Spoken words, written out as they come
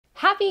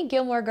Happy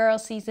Gilmore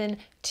Girls season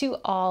to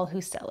all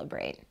who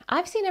celebrate.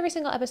 I've seen every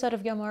single episode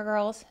of Gilmore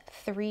Girls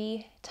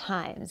 3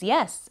 times.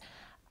 Yes,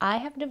 I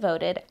have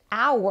devoted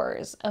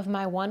hours of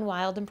my one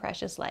wild and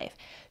precious life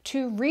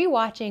to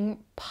rewatching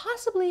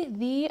possibly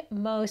the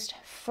most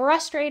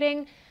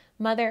frustrating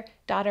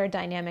mother-daughter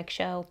dynamic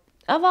show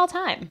of all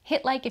time.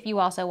 Hit like if you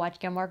also watch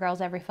Gilmore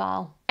Girls every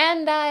fall.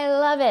 And I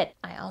love it.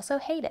 I also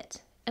hate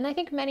it. And I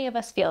think many of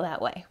us feel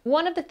that way.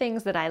 One of the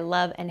things that I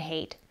love and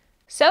hate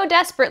so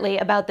desperately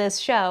about this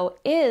show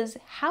is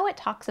how it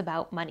talks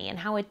about money and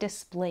how it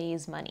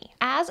displays money.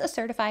 As a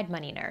certified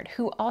money nerd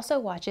who also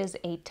watches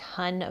a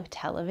ton of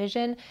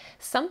television,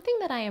 something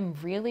that I am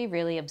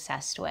really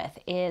obsessed with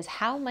is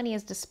how money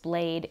is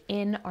displayed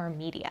in our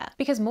media.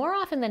 Because more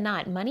often than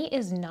not, money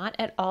is not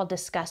at all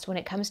discussed when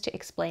it comes to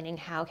explaining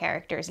how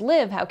characters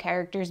live, how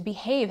characters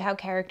behave, how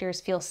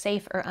characters feel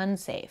safe or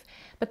unsafe.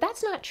 But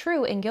that's not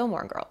true in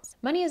Gilmore Girls.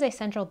 Money is a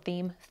central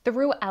theme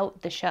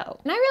throughout the show.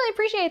 And I really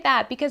appreciate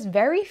that because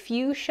very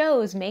few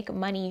shows make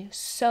money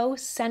so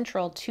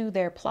central to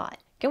their plot.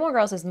 Gilmore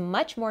Girls is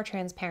much more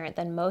transparent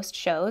than most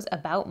shows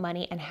about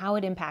money and how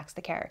it impacts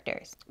the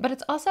characters. But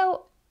it's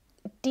also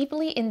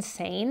deeply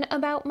insane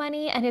about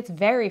money, and it's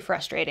very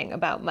frustrating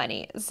about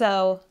money.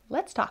 So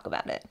let's talk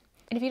about it.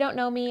 And if you don't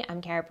know me,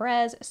 I'm Kara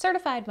Perez,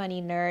 certified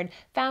money nerd,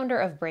 founder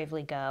of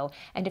Bravely Go.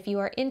 And if you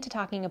are into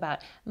talking about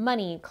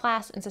money,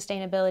 class, and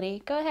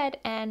sustainability, go ahead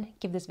and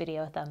give this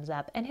video a thumbs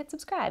up and hit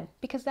subscribe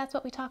because that's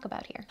what we talk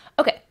about here.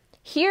 Okay,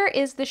 here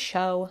is the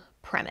show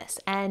premise.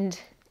 And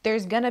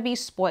there's gonna be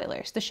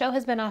spoilers. The show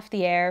has been off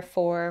the air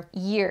for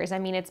years. I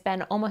mean, it's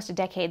been almost a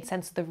decade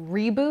since the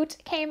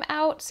reboot came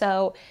out,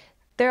 so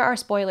there are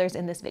spoilers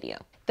in this video.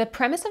 The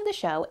premise of the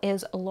show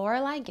is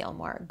Lorelai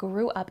Gilmore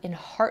grew up in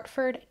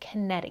Hartford,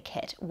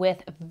 Connecticut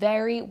with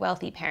very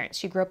wealthy parents.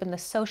 She grew up in the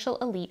social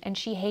elite and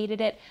she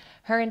hated it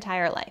her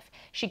entire life.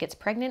 She gets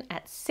pregnant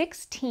at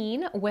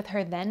 16 with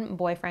her then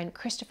boyfriend,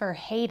 Christopher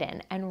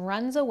Hayden, and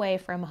runs away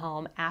from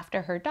home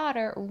after her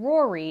daughter,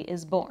 Rory,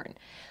 is born.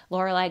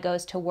 Lorelai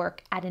goes to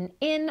work at an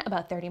inn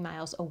about 30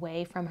 miles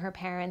away from her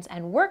parents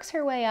and works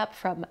her way up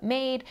from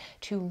maid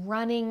to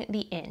running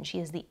the inn. She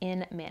is the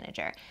inn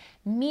manager.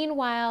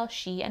 Meanwhile,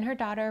 she and her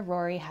daughter,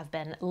 Rory, have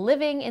been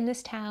living in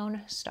this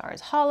town,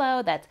 Stars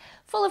Hollow, that's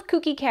full of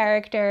kooky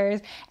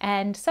characters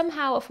and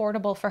somehow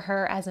affordable for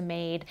her as a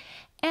maid.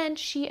 And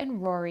she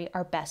and Rory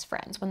are best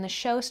friends. When the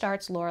show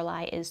starts,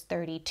 Lorelai is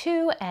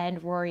 32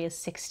 and Rory is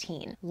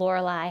 16.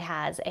 Lorelai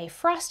has a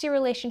frosty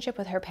relationship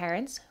with her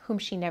parents, whom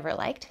she never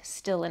liked,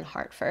 still in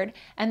Hartford.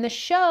 And the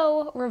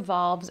show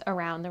revolves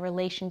around the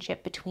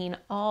relationship between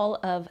all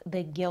of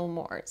the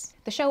Gilmores.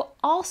 The show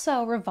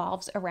also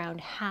revolves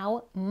around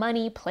how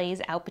money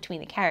plays out between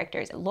the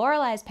characters.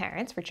 Lorelai's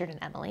parents, Richard and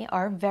Emily,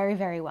 are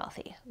very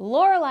wealthy.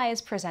 Lorelai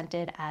is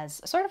presented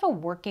as sort of a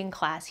working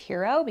class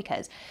hero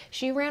because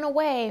she ran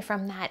away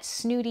from that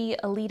snooty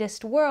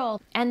elitist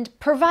world and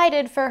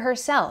provided for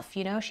herself.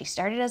 You know, she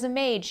started as a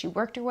maid, she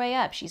worked her way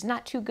up, she's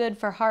not too good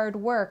for hard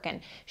work,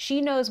 and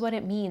she knows what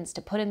it means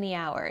to put in the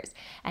hours.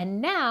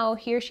 And now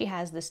here she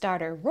has this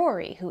daughter,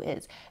 Rory, who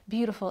is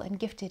beautiful and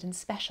gifted and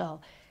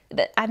special.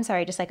 I'm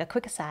sorry, just like a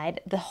quick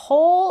aside, the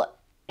whole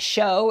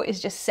show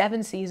is just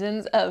 7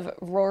 seasons of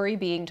Rory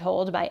being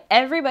told by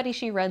everybody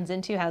she runs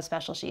into how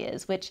special she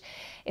is, which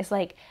is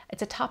like,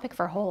 it's a topic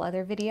for a whole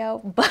other video,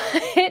 but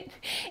it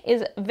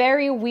is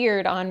very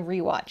weird on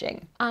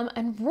rewatching.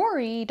 And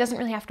Rory doesn't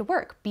really have to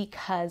work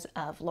because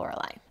of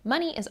Lorelai.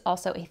 Money is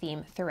also a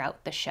theme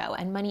throughout the show,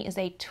 and money is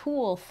a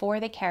tool for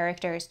the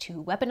characters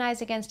to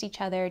weaponize against each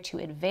other, to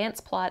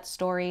advance plot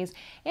stories,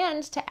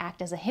 and to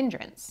act as a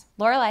hindrance.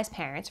 Lorelai's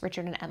parents,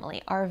 Richard and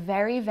Emily, are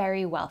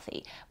very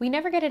wealthy. We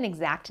never get an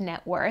exact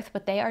net worth,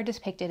 but they are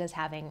depicted as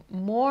having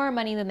more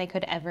money than they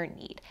could ever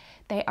need.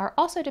 They are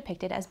also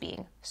depicted as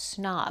being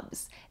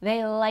snobs.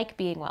 They like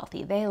being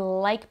wealthy. They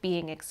like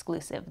being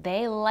exclusive.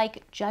 They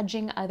like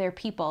judging other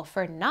people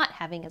for not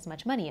having as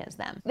much money as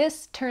them.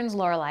 This turns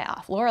Lorelai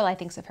off. Lorelai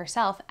thinks of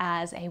herself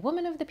as a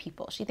woman of the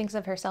people. She thinks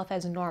of herself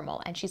as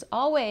normal, and she's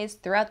always,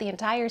 throughout the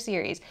entire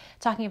series,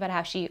 talking about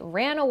how she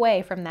ran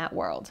away from that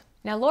world.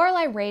 Now,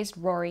 Lorelai raised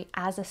Rory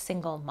as a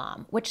single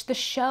mom, which the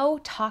show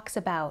talks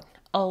about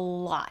a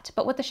lot.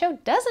 But what the show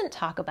doesn't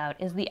talk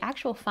about is the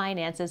actual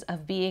finances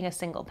of being a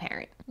single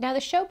parent. Now, the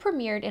show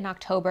premiered in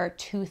October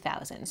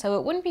 2000, so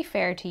it wouldn't be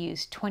fair to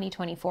use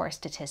 2024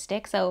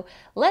 statistics. So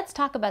let's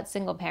talk about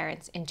single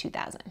parents in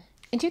 2000.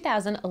 In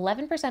 2000,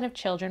 11% of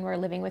children were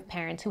living with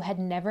parents who had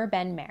never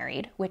been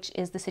married, which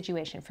is the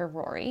situation for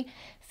Rory.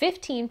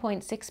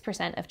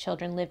 15.6% of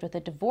children lived with a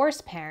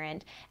divorced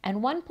parent,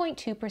 and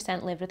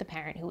 1.2% lived with a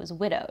parent who was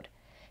widowed.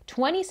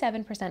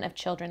 27% of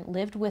children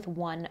lived with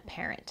one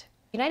parent.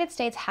 The United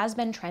States has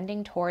been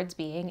trending towards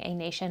being a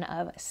nation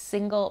of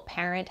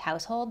single-parent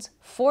households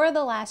for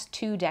the last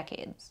 2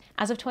 decades.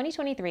 As of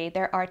 2023,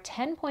 there are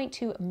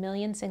 10.2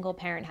 million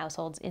single-parent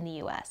households in the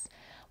US.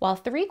 While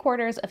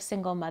 3/4 of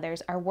single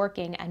mothers are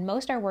working and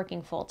most are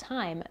working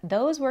full-time,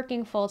 those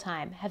working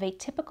full-time have a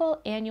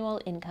typical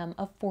annual income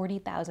of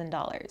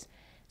 $40,000.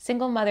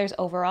 Single mothers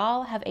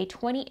overall have a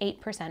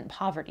 28%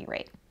 poverty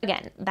rate.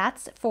 Again,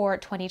 that's for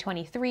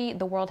 2023.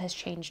 The world has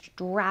changed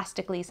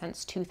drastically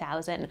since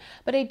 2000,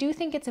 but I do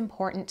think it's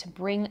important to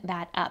bring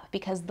that up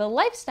because the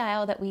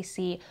lifestyle that we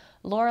see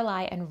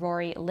Lorelai and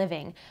Rory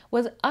living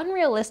was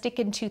unrealistic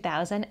in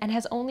 2000 and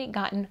has only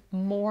gotten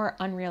more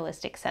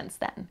unrealistic since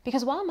then.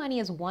 Because while money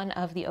is one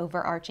of the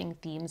overarching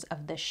themes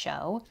of the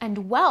show,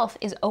 and wealth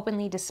is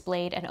openly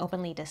displayed and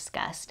openly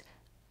discussed,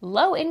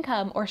 low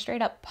income or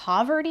straight up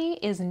poverty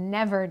is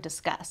never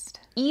discussed.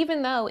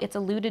 Even though it's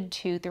alluded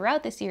to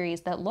throughout the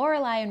series that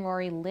Lorelai and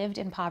Rory lived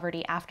in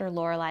poverty after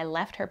Lorelai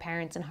left her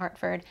parents in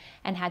Hartford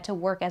and had to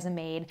work as a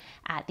maid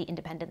at the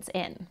Independence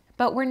Inn.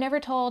 But we're never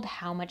told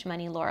how much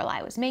money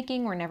Lorelai was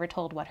making, we're never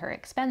told what her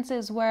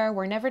expenses were,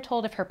 we're never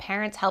told if her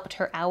parents helped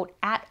her out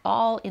at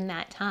all in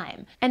that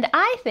time. And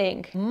I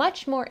think,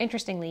 much more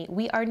interestingly,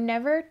 we are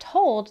never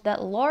told that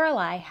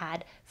Lorelai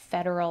had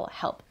federal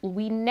help.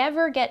 We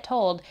never get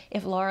told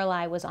if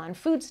Lorelai was on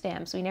food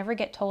stamps. We never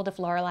get told if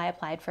Lorelai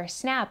applied for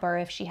SNAP or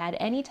if she had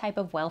any type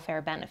of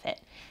welfare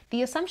benefit.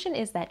 The assumption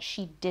is that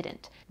she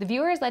didn't. The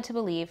viewer is led to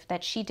believe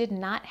that she did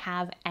not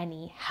have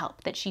any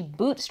help, that she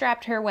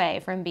bootstrapped her way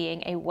from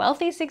being a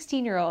wealthy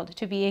 16-year-old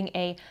to being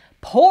a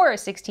poor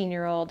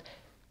 16-year-old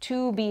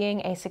to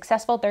being a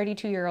successful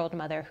 32-year-old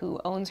mother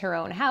who owns her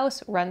own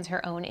house, runs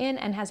her own inn,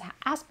 and has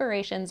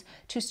aspirations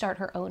to start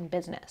her own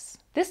business.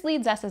 This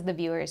leads us as the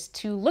viewers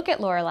to look at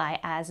Lorelai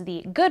as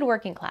the good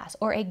working class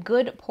or a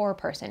good poor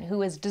person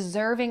who is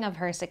deserving of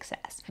her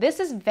success. This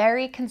is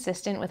very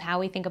consistent with how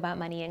we think about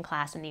money and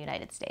class in the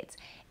United States.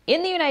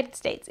 In the United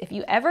States, if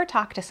you ever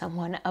talk to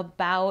someone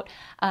about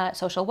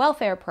social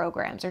welfare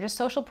programs or just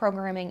social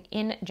programming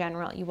in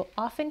general, you will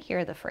often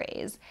hear the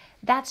phrase,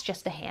 "That's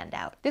just a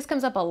handout." This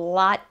comes up a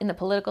lot in the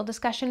political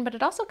discussion, but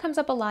it also comes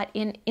up a lot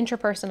in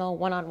interpersonal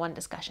one-on-one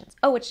discussions.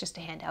 Oh, it's just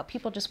a handout.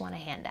 People just want a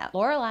handout.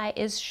 Lorelai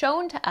is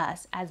shown to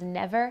us as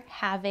never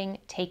having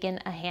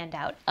taken a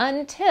handout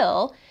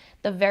until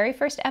the very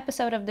first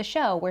episode of the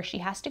show, where she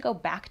has to go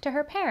back to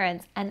her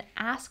parents and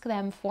ask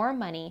them for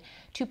money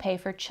to pay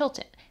for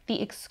Chilton,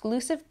 the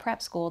exclusive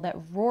prep school that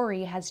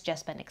Rory has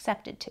just been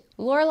accepted to.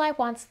 Lorelai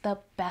wants the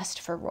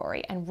best for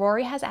Rory, and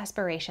Rory has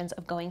aspirations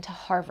of going to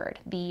Harvard,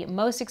 the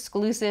most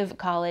exclusive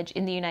college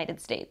in the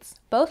United States.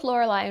 Both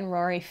Lorelai and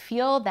Rory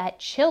feel that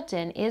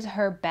Chilton is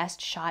her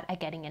best shot at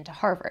getting into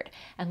Harvard,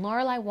 and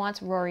Lorelai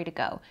wants Rory to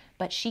go,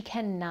 but she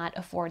cannot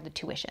afford the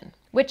tuition.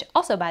 Which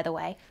also, by the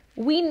way,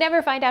 we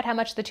never find out how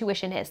much the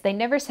tuition is. They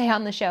never say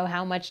on the show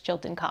how much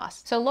Chilton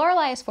costs. So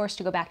Lorelai is forced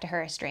to go back to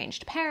her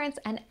estranged parents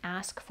and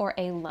ask for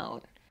a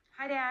loan.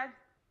 Hi, Dad.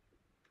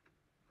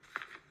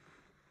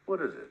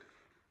 What is it?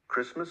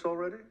 Christmas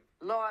already?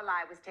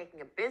 Lorelai was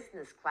taking a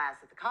business class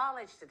at the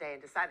college today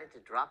and decided to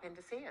drop in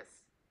to see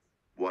us.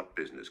 What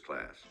business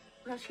class?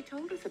 Well, she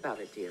told us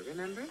about it, dear,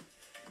 remember?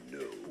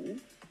 No.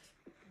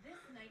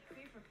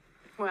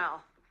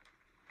 Well,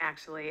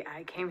 actually,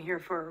 I came here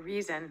for a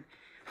reason.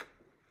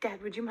 Dad,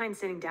 would you mind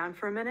sitting down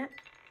for a minute?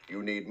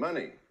 You need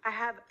money. I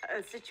have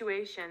a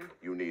situation.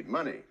 You need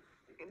money.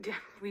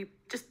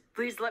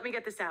 Please let me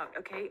get this out,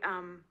 okay?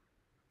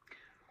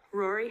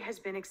 Rory has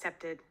been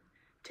accepted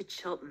to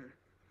Chilton.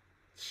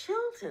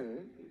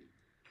 Chilton?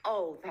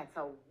 Oh, that's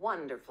a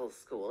wonderful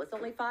school. It's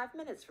only 5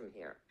 minutes from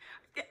here.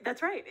 Yeah,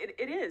 that's right,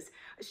 it is.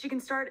 She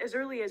can start as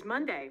early as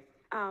Monday.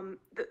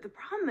 The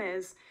problem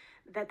is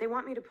that they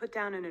want me to put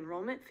down an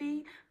enrollment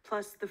fee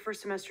plus the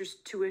first semester's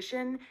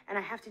tuition, and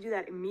I have to do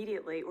that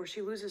immediately or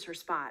she loses her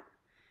spot.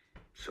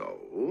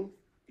 So,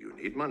 you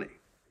need money.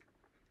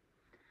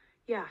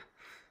 Yeah.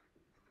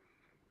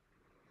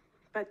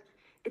 But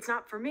it's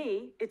not for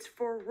me, it's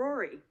for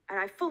Rory. And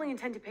I fully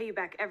intend to pay you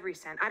back every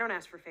cent. I don't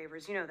ask for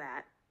favors, you know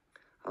that.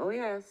 Oh,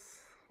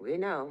 yes, we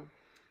know.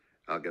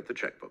 I'll get the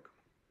checkbook.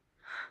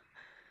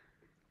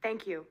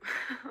 Thank you.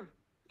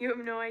 You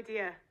have no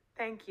idea.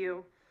 Thank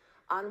you.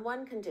 On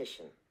one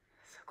condition.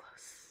 So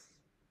close.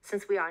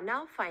 Since we are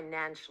now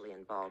financially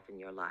involved in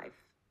your life,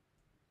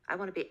 I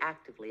want to be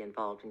actively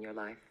involved in your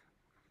life.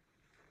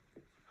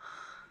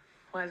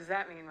 What does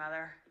that mean,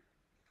 Mother?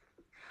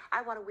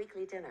 I want a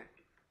weekly dinner.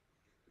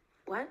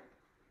 What?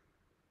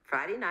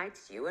 Friday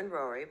nights, you and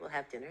Rory will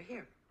have dinner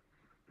here.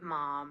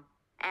 Mom.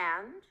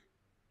 And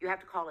you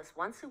have to call us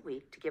once a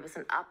week to give us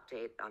an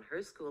update on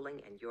her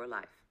schooling and your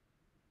life.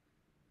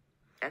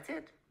 That's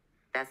it.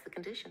 That's the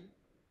condition.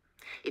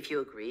 If you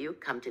agree, you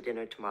come to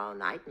dinner tomorrow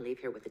night and leave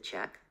here with a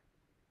check.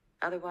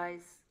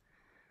 Otherwise,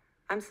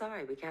 I'm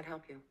sorry, we can't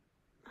help you.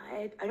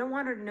 I don't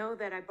want her to know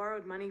that I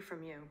borrowed money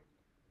from you.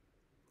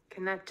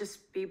 Can that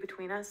just be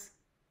between us?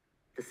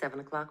 Does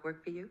 7 o'clock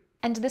work for you?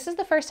 And this is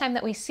the first time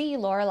that we see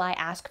Lorelai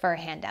ask for a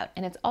handout,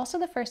 and it's also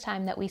the first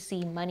time that we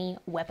see money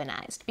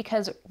weaponized,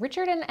 because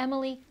Richard and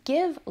Emily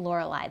give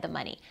Lorelai the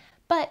money,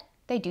 but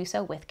they do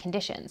so with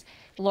conditions.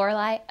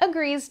 Lorelai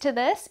agrees to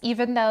this,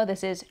 even though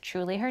this is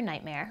truly her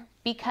nightmare,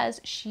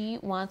 because she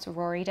wants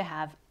Rory to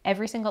have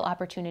every single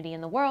opportunity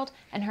in the world,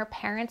 and her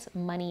parents'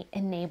 money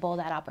enable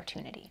that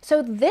opportunity.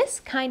 So this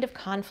kind of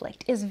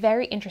conflict is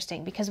very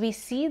interesting because we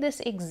see this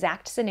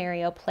exact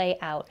scenario play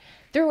out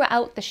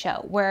throughout the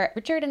show, where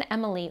Richard and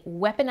Emily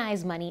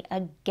weaponize money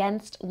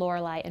against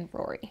Lorelai and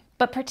Rory,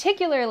 but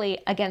particularly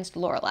against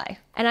Lorelai.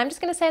 And I'm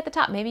just gonna say at the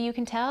top, maybe you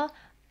can tell,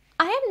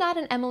 I am not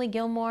an Emily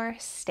Gilmore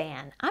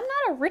stan. I'm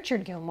not a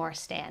Richard Gilmore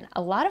stan.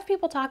 A lot of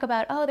people talk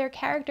about, oh, their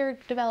character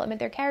development,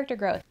 their character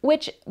growth,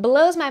 which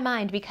blows my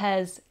mind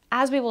because,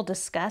 as we will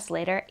discuss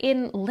later,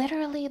 in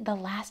literally the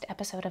last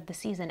episode of the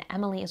season,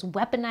 Emily is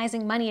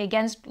weaponizing money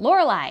against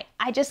Lorelai.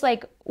 I just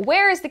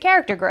where is the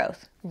character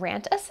growth?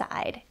 Rant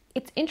aside,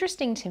 it's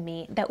interesting to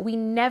me that we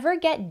never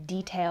get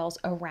details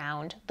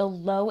around the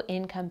low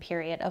income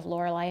period of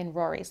Lorelai and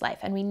Rory's life,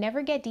 and we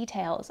never get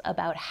details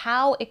about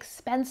how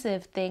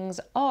expensive things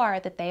are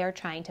that they are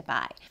trying to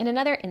buy. In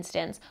another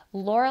instance,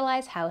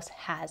 Lorelai's house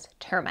has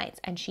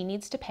termites and she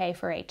needs to pay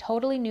for a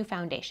totally new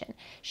foundation.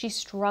 She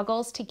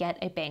struggles to get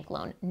a bank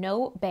loan.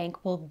 No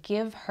bank will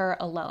give her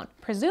a loan,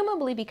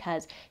 presumably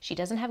because she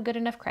doesn't have good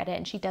enough credit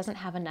and she doesn't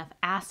have enough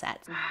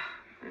assets.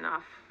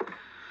 Enough.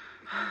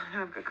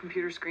 Now I've got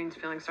computer screens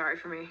feeling sorry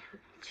for me.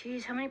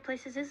 Geez, how many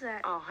places is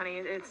that? Oh, honey,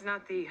 it's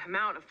not the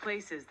amount of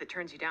places that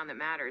turns you down that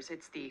matters.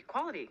 It's the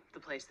quality of the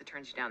place that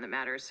turns you down that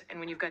matters.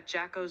 And when you've got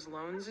Jacko's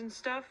loans and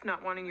stuff,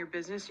 not wanting your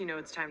business, you know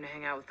it's time to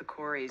hang out with the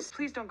Coreys.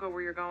 Please don't go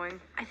where you're going.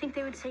 I think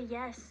they would say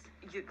yes.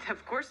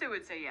 Of course they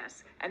would say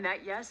yes. And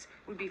that yes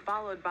would be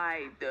followed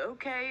by,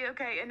 okay,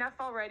 enough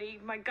already.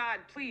 My God,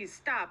 please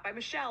stop. I'm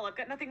Michelle. I've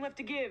got nothing left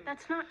to give.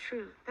 That's not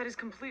true. That is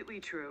completely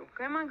true.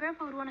 Grandma and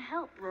Grandpa would want to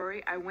help.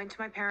 Rory, I went to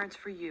my parents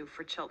for you,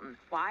 for Chilton.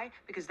 Why?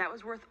 Because that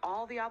was worth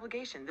all the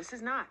obligation. This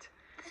is not.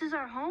 This is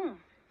our home.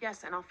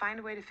 Yes, and I'll find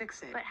a way to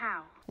fix it. But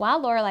how?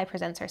 While Lorelai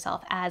presents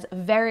herself as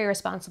very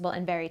responsible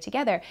and very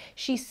together,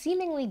 she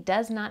seemingly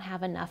does not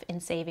have enough in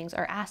savings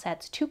or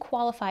assets to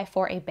qualify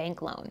for a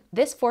bank loan.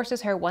 This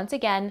forces her once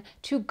again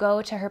to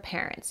go to her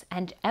parents,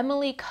 and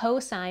Emily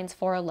co-signs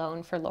for a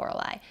loan for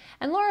Lorelai.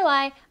 And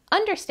Lorelai,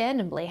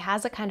 understandably,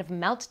 has a kind of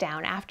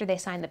meltdown after they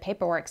sign the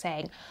paperwork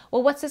saying,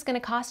 well, what's this gonna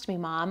cost me,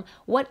 Mom?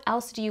 What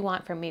else do you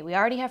want from me? We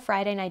already have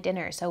Friday night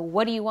dinner, so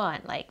what do you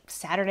want? Like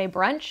Saturday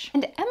brunch?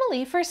 And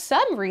Emily, for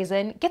some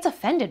reason, gets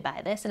offended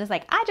by this and is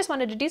like, I just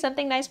wanted to do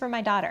something nice for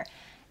my daughter.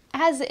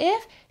 As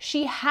if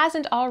she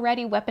hasn't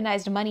already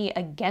weaponized money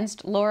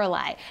against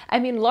Lorelai. I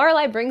mean,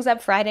 Lorelai brings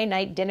up Friday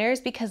night dinners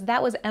because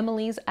that was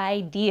Emily's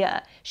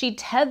idea. She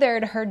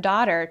tethered her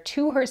daughter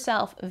to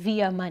herself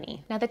via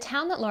money. Now, the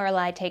town that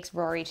Lorelai takes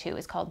Rory to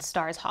is called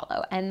Stars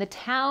Hollow, and the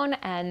town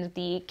and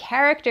the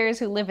characters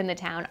who live in the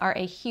town are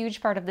a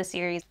huge part of the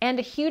series and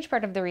a huge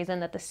part of the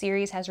reason that the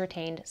series has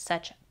retained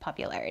such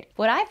popularity.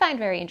 What I find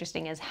very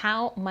interesting is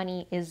how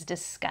money is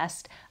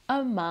discussed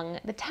among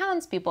the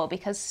townspeople,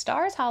 because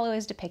Stars Hollow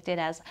is depicted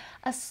as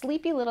a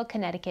sleepy little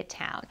Connecticut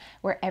town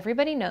where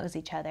everybody knows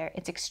each other.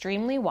 It's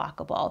extremely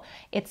walkable.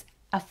 It's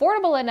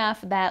affordable enough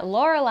that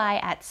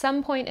Lorelai, at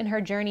some point in her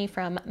journey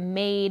from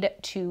maid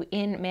to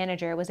inn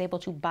manager, was able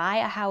to buy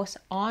a house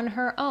on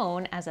her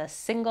own as a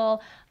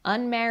single,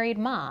 unmarried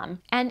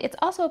mom. And it's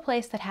also a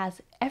place that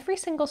has every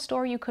single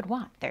store you could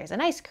want. There's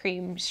an ice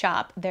cream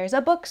shop, there's a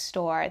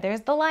bookstore,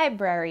 there's the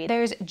library,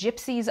 there's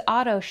Gypsy's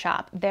auto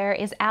shop, there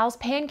is Al's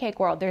Pancake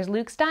World, there's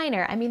Luke's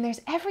Diner. I mean,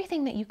 there's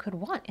everything that you could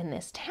want in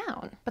this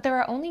town. But there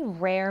are only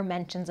rare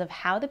mentions of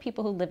how the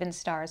people who live in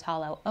Stars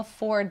Hollow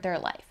afford their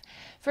life.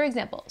 For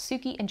example,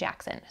 Suki and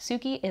Jackson.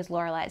 Suki is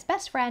Lorelai's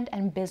best friend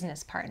and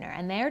business partner,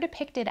 and they are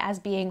depicted as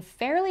being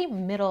fairly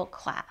middle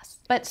class.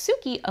 But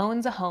Suki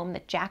owns a home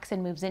that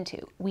Jackson moves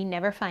into. We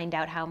never find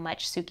out how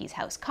much Suki's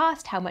house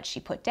cost, how much she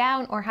put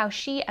down, or how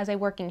she, as a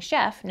working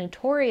chef,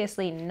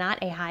 notoriously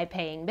not a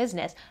high-paying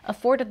business,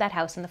 afforded that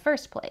house in the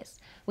first place.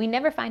 We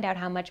never find out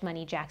how much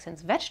money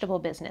Jackson's vegetable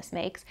business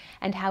makes,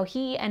 and how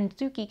he and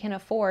Suki can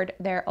afford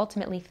their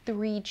ultimately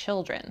 3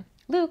 children.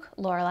 Luke,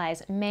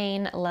 Lorelai's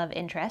main love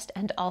interest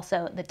and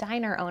also the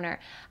diner owner,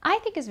 I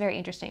think is very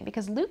interesting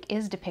because Luke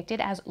is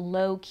depicted as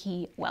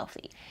low-key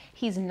wealthy.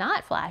 He's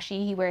not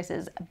flashy. He wears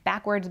his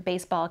backwards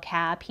baseball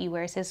cap, he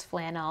wears his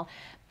flannel,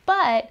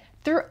 but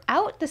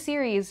throughout the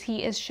series,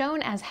 he is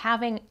shown as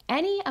having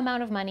any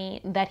amount of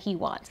money that he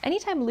wants.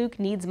 Anytime Luke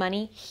needs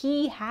money,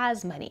 he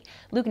has money.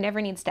 Luke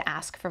never needs to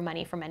ask for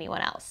money from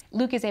anyone else.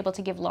 Luke is able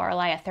to give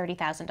Lorelai a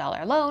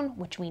 $30,000 loan,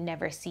 which we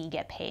never see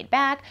get paid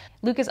back.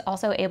 Luke is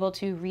also able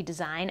to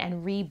redesign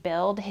and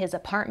rebuild his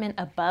apartment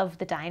above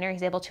the diner.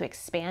 He's able to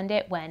expand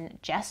it when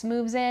Jess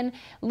moves in.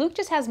 Luke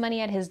just has money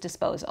at his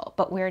disposal,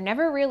 but we're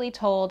never really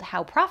told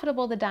how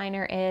profitable the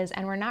diner is,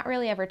 and we're not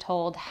really ever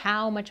told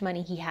how much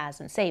money he has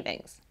in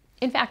savings.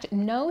 In fact,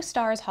 no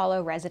Stars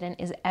Hollow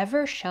resident is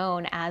ever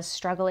shown as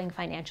struggling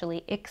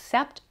financially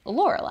except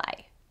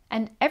Lorelai.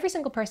 And every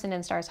single person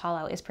in Stars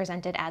Hollow is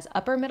presented as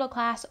upper middle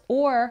class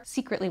or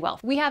secretly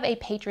wealthy. We have a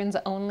patrons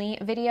only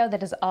video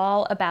that is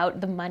all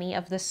about the money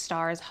of the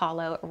Stars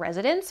Hollow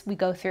residents. We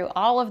go through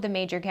all of the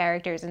major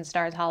characters in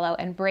Stars Hollow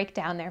and break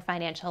down their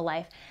financial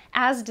life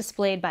as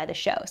displayed by the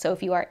show. So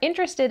if you are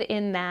interested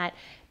in that,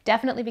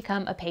 definitely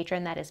become a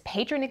patron that is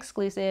patron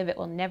exclusive. It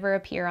will never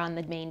appear on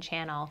the main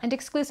channel. And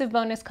exclusive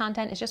bonus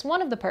content is just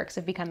one of the perks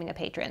of becoming a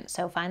patron,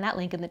 so find that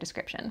link in the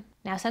description.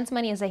 Now, since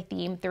money is a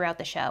theme throughout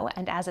the show,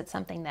 and as it's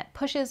something that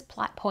pushes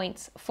plot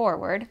points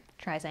forward,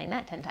 try saying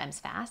that 10 times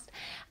fast,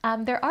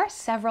 there are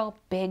several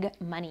big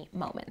money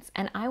moments,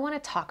 and I want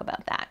to talk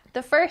about that.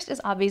 The first is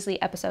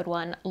obviously episode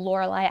 1,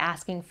 Lorelai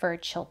asking for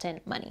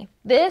Chilton money.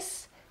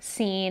 This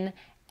scene,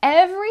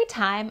 every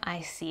time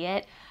I see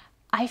it,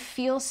 I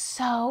feel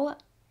so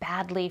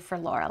badly for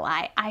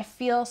Lorelai. I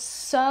feel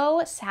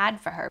so sad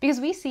for her because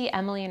we see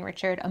Emily and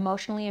Richard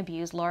emotionally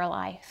abuse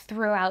Lorelai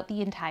throughout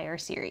the entire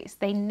series.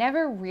 They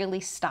never really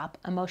stop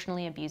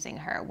emotionally abusing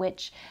her,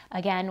 which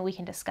again, we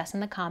can discuss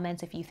in the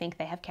comments if you think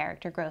they have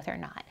character growth or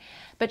not.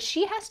 But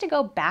she has to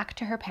go back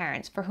to her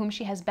parents, for whom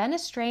she has been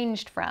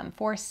estranged from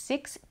for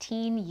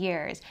 16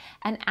 years,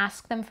 and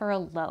ask them for a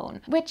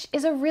loan, which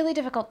is a really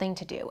difficult thing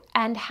to do.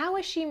 And how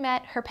has she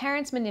met? Her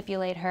parents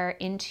manipulate her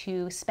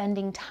into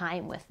spending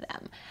time with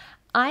them.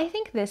 I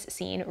think this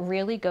scene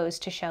really goes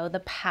to show the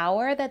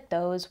power that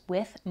those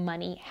with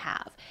money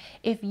have.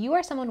 If you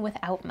are someone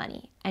without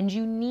money and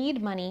you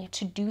need money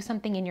to do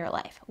something in your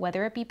life,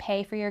 whether it be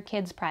pay for your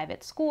kids'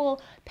 private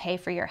school, pay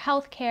for your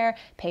health care,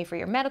 pay for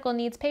your medical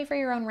needs, pay for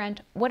your own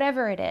rent,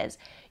 whatever it is,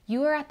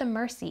 you are at the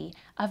mercy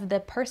of the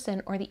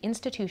person or the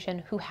institution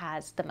who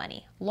has the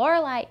money.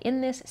 Lorelai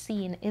in this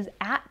scene is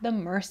at the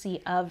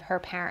mercy of her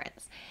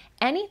parents.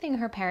 Anything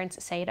her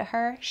parents say to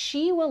her,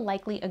 she will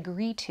likely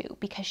agree to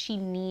because she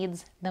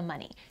needs the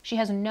money. She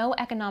has no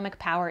economic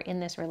power in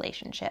this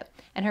relationship,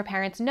 and her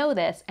parents know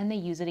this and they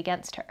use it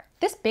against her.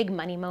 This big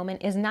money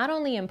moment is not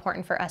only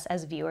important for us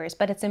as viewers,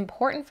 but it's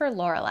important for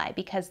Lorelai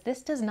because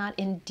this does not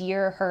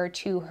endear her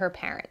to her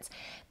parents.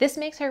 This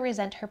makes her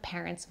resent her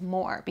parents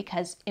more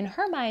because in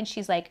her mind,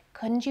 she's like,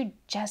 couldn't you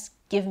just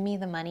give me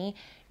the money?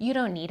 You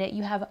don't need it.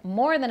 You have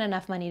more than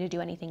enough money to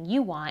do anything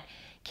you want.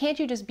 Can't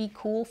you just be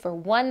cool for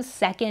 1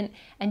 second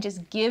and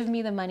just give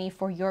me the money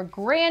for your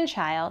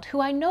grandchild, who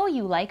I know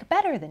you like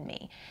better than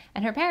me?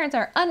 And her parents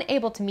are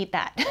unable to meet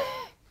that.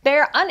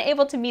 They're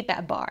unable to meet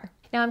that bar.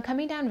 Now, I'm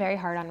coming down very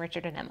hard on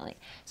Richard and Emily,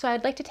 so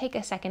I'd like to take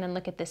a second and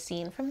look at this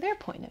scene from their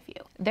point of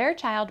view. Their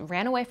child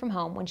ran away from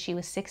home when she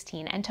was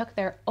 16 and took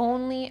their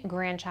only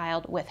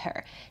grandchild with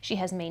her. She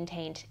has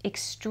maintained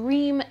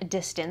extreme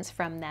distance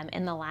from them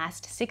in the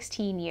last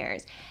 16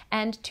 years,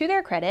 and to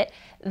their credit,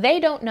 they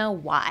don't know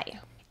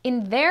why.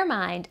 In their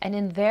mind and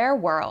in their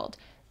world,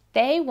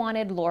 they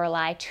wanted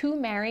Lorelai to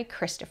marry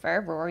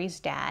Christopher,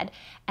 Rory's dad,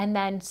 and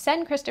then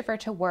send Christopher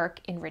to work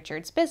in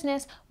Richard's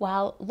business,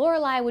 while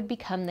Lorelai would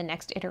become the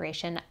next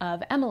iteration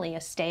of Emily, a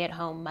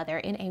stay-at-home mother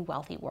in a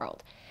wealthy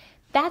world.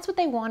 That's what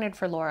they wanted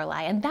for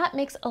Lorelai, and that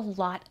makes a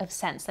lot of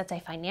sense. That's a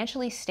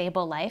financially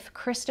stable life.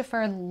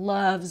 Christopher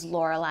loves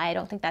Lorelai. I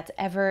don't think that's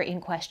ever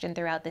in question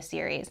throughout the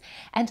series.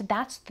 And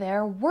that's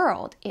their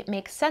world. It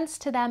makes sense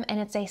to them,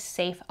 and it's a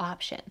safe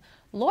option.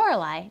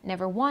 Lorelai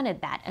never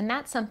wanted that, and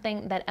that's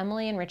something that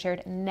Emily and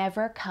Richard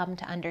never come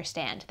to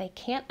understand. They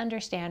can't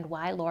understand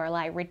why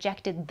Lorelai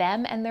rejected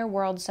them and their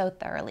world so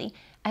thoroughly,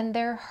 and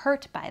they're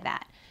hurt by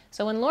that.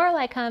 So when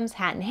Lorelai comes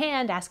hat in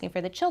hand asking for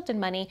the Chilton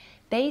money,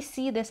 they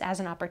see this as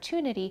an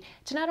opportunity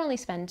to not only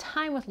spend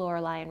time with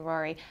Lorelai and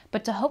Rory,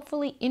 but to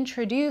hopefully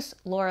introduce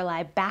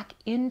Lorelai back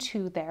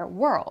into their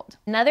world.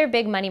 Another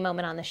big money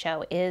moment on the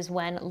show is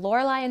when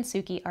Lorelai and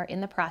Sookie are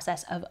in the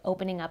process of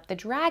opening up the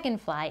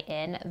Dragonfly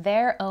Inn,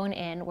 their own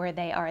inn where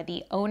they are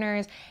the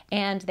owners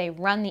and they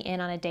run the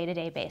inn on a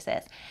day-to-day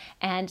basis.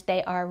 And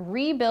they are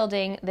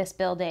rebuilding this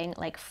building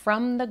like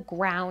from the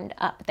ground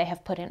up. They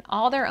have put in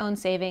all their own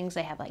savings.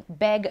 They have like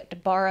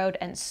begged, borrowed,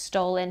 and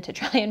stolen to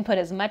try and put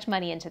as much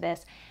money into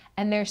this,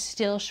 and they're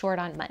still short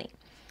on money.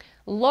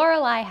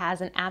 Lorelai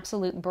has an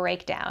absolute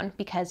breakdown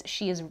because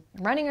she is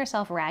running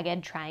herself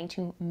ragged, trying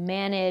to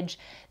manage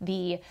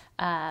the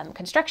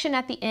construction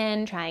at the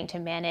inn, trying to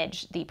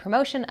manage the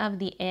promotion of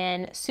the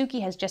inn.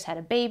 Sookie has just had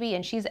a baby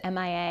and she's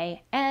MIA,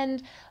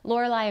 and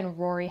Lorelai and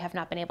Rory have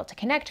not been able to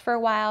connect for a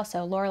while, so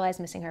Lorelai's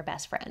missing her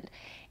best friend.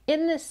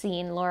 In this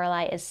scene,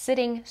 Lorelai is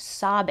sitting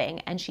sobbing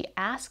and she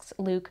asks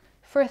Luke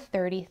for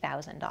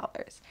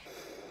 $30,000.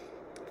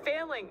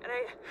 Failing, and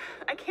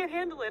I can't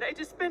handle it. I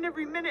just spend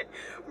every minute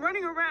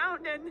running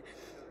around and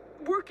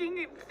working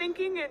and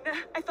thinking, and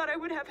I thought I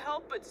would have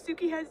help, but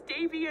Sookie has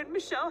Davy and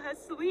Michelle has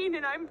Celine,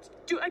 and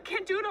I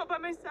can't do it all by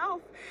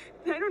myself.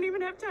 And I don't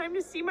even have time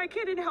to see my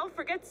kid, and hell,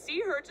 forget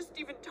see her, just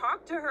even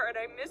talk to her, and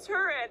I miss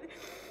her,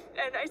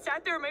 and I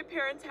sat there at my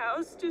parents'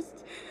 house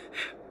just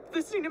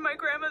listening to my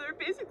grandmother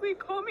basically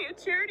call me a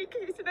charity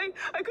case, and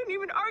I couldn't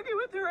even argue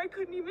with her. I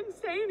couldn't even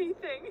say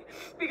anything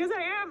because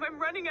I'm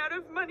running out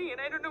of money and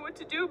I don't know what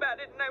to do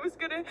about it. And I was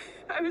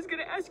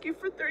gonna ask you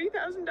for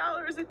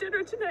 $30,000 at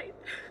dinner tonight.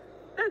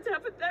 That's how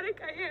pathetic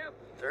I am.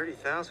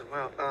 30,000?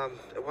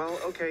 Well,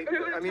 okay. I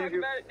don't want to talk if you...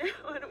 about it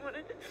now. I don't want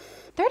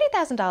to.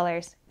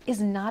 $30,000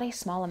 is not a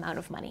small amount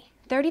of money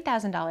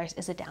 $30,000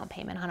 is a down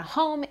payment on a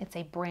home, it's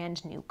a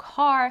brand new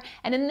car,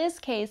 and in this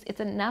case, it's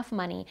enough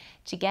money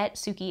to get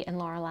Sookie and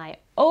Lorelai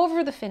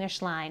over the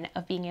finish line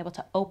of being able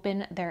to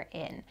open their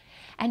inn.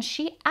 And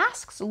she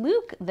asks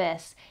Luke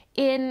this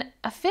in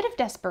a fit of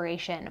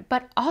desperation,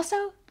 but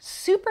also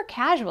super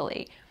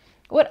casually.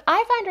 What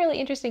I find really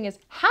interesting is,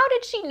 how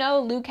did she know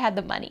Luke had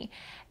the money?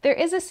 There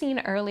is a scene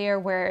earlier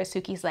where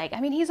Sookie's like,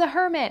 I mean, he's a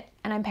hermit,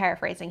 and I'm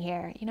paraphrasing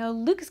here. You know,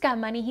 Luke's got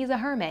money, he's a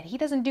hermit, he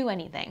doesn't do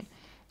anything.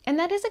 And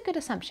that is a good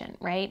assumption,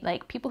 right?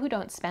 Like, people who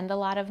don't spend a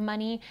lot of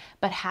money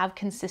but have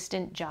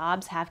consistent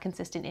jobs, have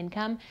consistent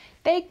income,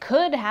 they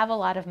could have a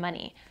lot of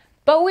money.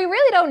 But we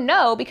really don't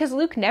know because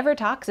Luke never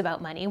talks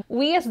about money.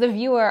 We as the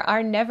viewer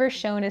are never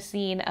shown a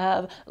scene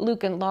of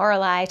Luke and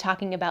Lorelai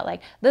talking about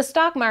like the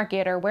stock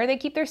market or where they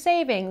keep their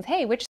savings.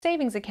 Hey, which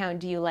savings account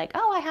do you like?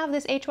 Oh, I have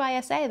this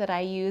HYSA that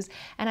I use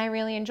and I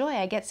really enjoy.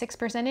 I get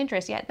 6%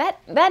 interest. Yeah, that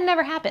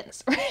never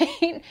happens,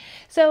 right?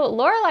 So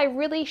Lorelai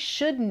really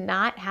should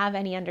not have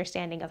any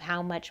understanding of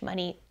how much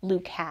money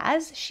Luke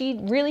has. She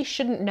really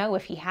shouldn't know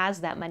if he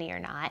has that money or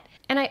not.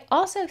 And I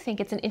also think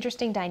it's an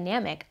interesting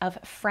dynamic of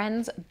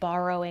friends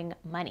borrowing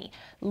money.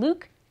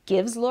 Luke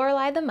gives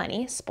Lorelai the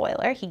money,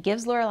 spoiler, he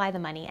gives Lorelai the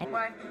money. And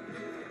Why?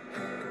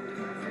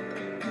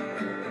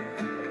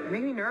 You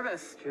make me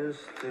nervous. Just,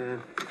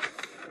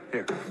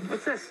 here.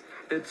 What's this?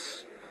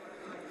 It's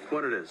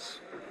what it is.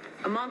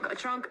 A monk, a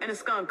trunk, and a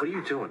skunk. What are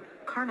you doing?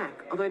 Karnak,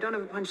 although I don't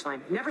have a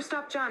punchline. Never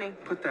stop Johnny.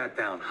 Put that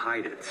down.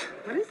 Hide it.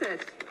 What is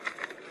it?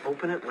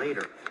 Open it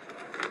later.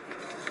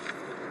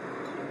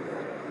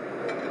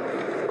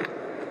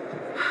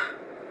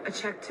 A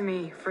check to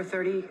me for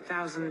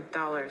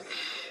 $30,000.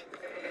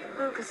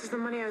 Look, this is the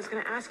money I was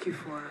going to ask you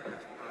for.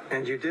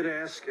 And you did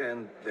ask,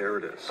 and there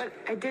it is. But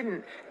I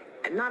didn't.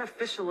 Not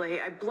officially.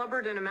 I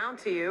blubbered an amount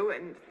to you,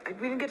 and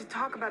we didn't get to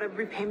talk about a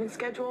repayment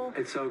schedule.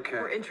 It's okay.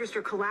 Or interest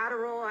or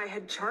collateral. I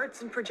had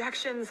charts and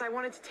projections. I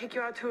wanted to take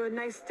you out to a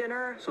nice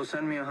dinner. So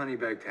send me a honey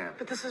baked ham.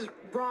 But this is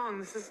wrong.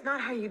 This is not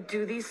how you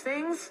do these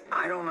things.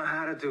 I don't know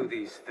how to do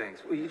these things.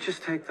 Will you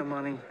just take the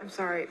money? I'm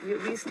sorry. You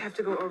at least have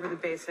to go over the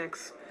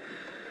basics.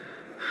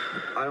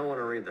 I don't want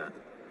to read that.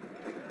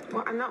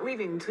 Well, I'm not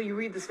leaving until you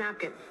read this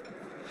napkin.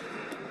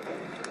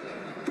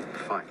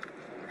 Fine.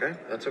 Okay,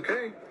 that's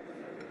okay.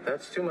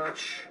 That's too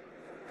much.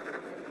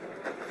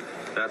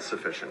 That's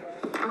sufficient.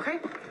 Okay,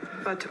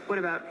 but what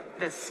about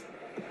this?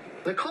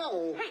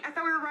 Nicole! Hey, I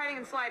thought we were riding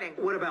and sliding.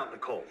 What about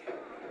Nicole?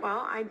 Well,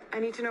 I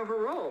need to know her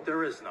role.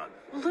 There is none.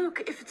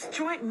 Luke, if it's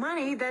joint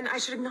money, then I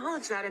should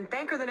acknowledge that and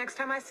thank her the next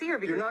time I see her.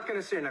 Because... You're not going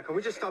to see her now. Can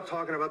we just stop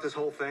talking about this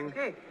whole thing?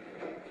 Okay.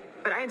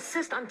 But I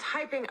insist on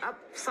typing up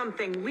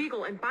something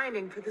legal and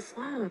binding for this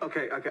loan.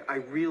 Okay. I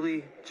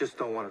really just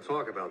don't want to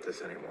talk about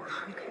this anymore.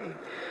 Okay.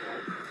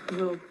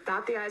 We'll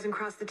dot the I's and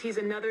cross the T's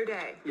another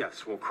day.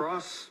 Yes, we'll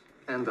cross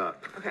and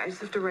dot. Okay, I just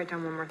have to write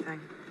down one more thing.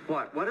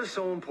 What? What is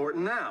so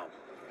important now?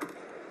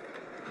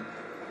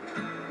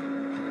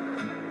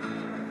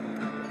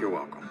 You're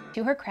welcome.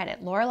 to her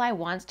credit, Lorelai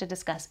wants to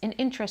discuss an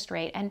interest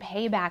rate and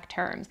payback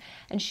terms,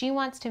 and she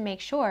wants to make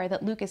sure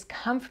that Luke is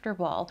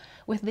comfortable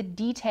with the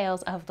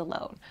details of the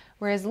loan.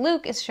 Whereas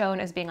Luke is shown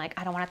as being like,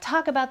 I don't want to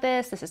talk about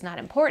this, this is not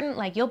important,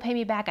 like, you'll pay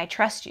me back, I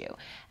trust you.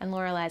 And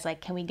Lorelai's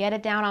like, can we get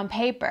it down on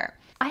paper?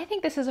 I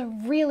think this is a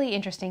really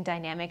interesting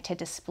dynamic to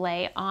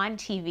display on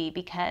TV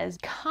because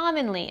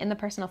commonly in the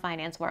personal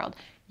finance world,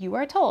 you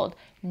are told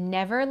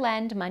never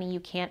lend money you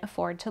can't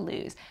afford to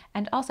lose,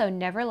 and also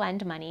never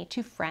lend money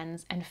to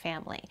friends and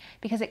family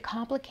because it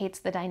complicates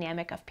the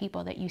dynamic of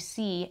people that you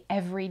see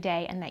every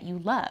day and that you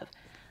love.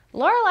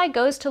 Lorelai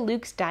goes to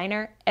Luke's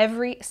diner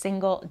every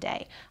single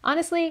day.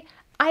 Honestly,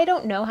 I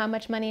don't know how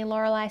much money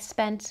Lorelai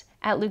spent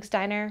at Luke's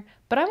diner,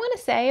 but I want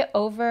to say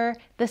over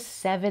the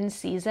 7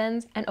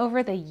 seasons and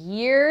over the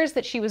years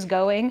that she was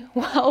going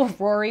while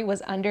Rory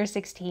was under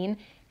 16,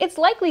 it's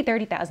likely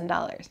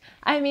 $30,000.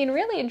 I mean,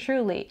 really and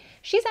truly,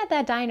 she's at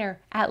that diner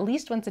at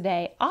least once a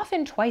day,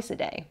 often twice a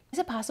day. Is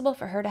it possible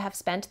for her to have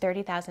spent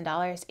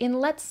 $30,000 in,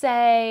 let's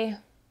say,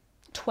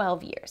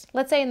 12 years?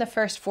 Let's say in the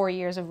first 4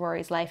 years of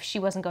Rory's life, she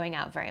wasn't going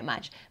out very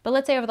much. But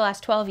let's say over the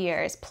last 12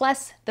 years,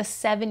 plus the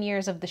 7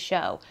 years of the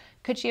show,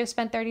 could she have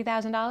spent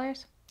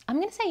 $30,000? I'm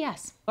gonna say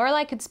yes.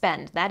 Lorelai could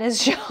spend. That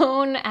is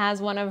shown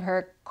as one of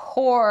her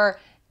core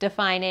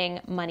defining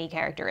money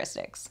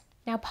characteristics.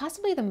 Now,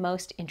 possibly the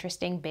most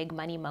interesting big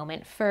money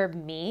moment for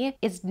me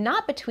is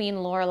not between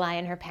Lorelai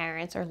and her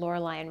parents or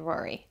Lorelai and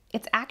Rory.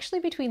 It's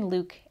actually between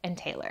Luke and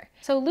Taylor.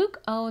 So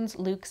Luke owns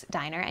Luke's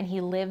diner and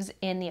he lives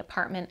in the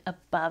apartment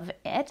above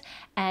it,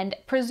 and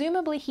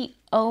presumably he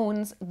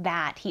owns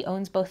that. He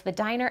owns both the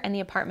diner and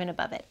the apartment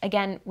above it.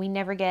 Again, we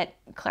never get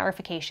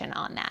clarification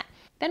on that.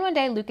 Then one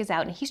day Luke is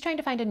out and he's trying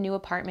to find a new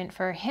apartment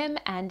for him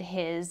and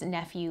his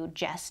nephew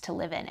Jess to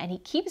live in. And he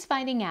keeps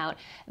finding out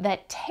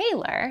that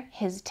Taylor,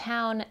 his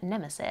town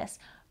nemesis,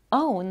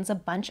 owns a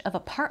bunch of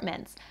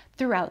apartments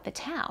throughout the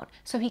town.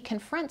 So he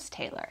confronts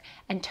Taylor,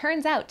 and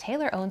turns out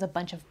Taylor owns a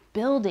bunch of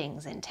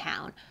buildings in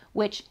town,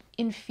 which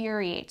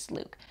infuriates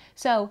Luke.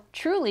 So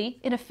truly,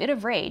 in a fit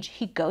of rage,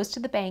 he goes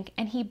to the bank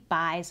and he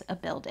buys a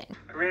building.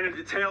 I ran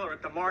into Taylor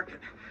at the market,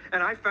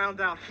 and I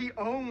found out he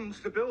owns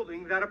the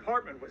building that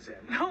apartment was in.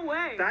 No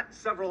way. That and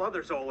several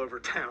others all over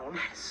town.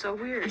 So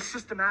weird. He's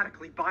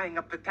systematically buying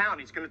up the town.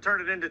 He's going to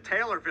turn it into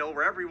Taylorville,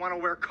 where everyone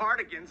will wear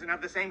cardigans and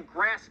have the same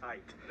grass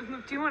height.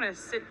 Look, do you want to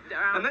sit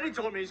down? And then he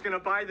told me he's going to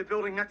buy the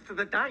building next to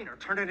the diner,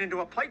 turn it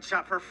into a plate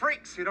shop for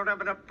freaks who don't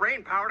have enough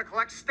brain power to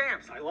collect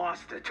stamps. I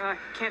lost it.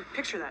 Can't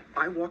picture that.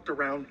 I walked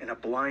around in a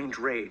blind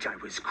rage. I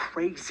was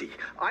crazy.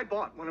 I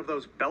bought one of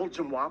those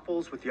Belgian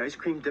waffles with the ice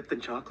cream dipped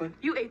in chocolate.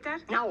 You ate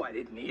that? No, I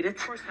didn't eat it. Of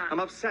course not. I'm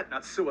upset,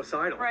 not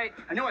suicidal. Right.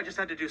 I knew I just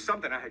had to do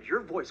something. I had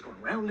your voice going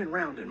round and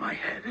round in my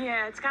head.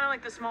 Yeah, it's kind of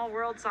like the Small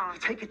World song.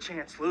 Take a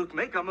chance, Luke.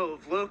 Make a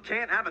move, Luke.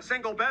 Can't have a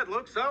single bed,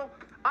 Luke, so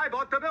I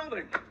bought the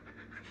building.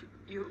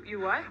 You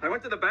what? I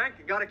went to the bank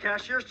and got a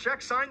cashier's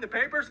check, signed the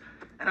papers,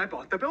 and I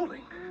bought the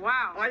building.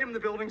 Wow. I am the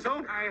building's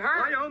owner. I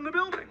heard. I own the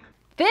building.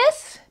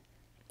 This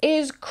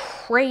is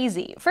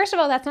crazy. First of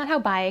all, that's not how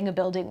buying a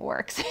building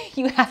works.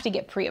 You have to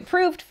get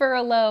pre-approved for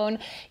a loan.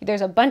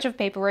 There's a bunch of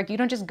paperwork. You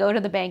don't just go to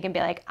the bank and be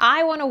like,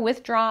 I want to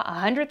withdraw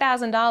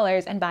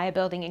 $100,000 and buy a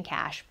building in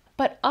cash.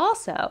 But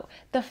also,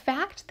 the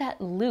fact that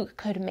Luke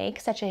could make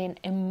such an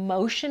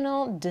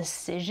emotional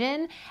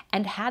decision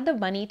and had the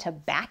money to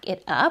back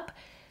it up,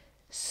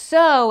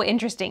 so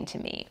interesting to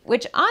me,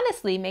 which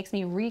honestly makes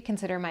me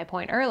reconsider my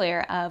point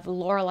earlier of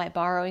Lorelai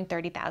borrowing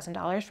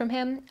 $30,000 from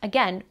him.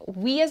 Again,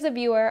 we as the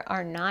viewer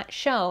are not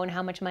shown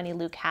how much money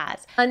Luke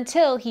has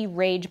until he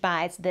rage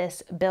buys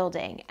this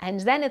building.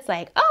 And then it's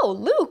like, oh,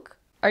 Luke,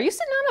 are you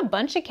sitting on a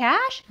bunch of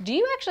cash? Do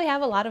you actually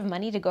have a lot of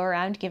money to go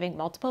around giving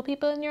multiple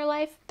people in your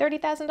life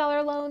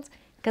 $30,000 loans?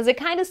 Because it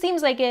kind of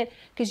seems like it,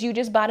 because you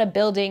just bought a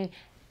building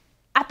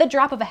at the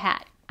drop of a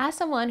hat. As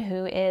someone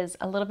who is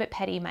a little bit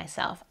petty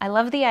myself, I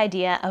love the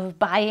idea of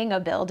buying a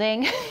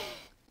building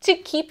to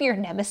keep your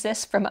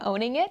nemesis from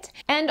owning it,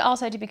 and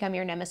also to become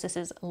your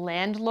nemesis's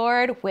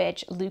landlord,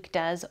 which Luke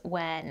does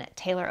when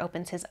Taylor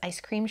opens his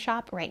ice cream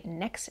shop right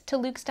next to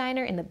Luke's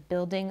diner in the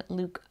building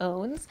Luke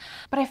owns.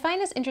 But I find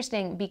this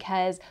interesting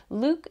because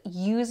Luke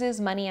uses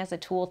money as a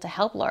tool to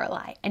help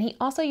Lorelai, and he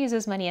also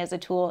uses money as a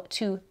tool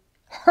to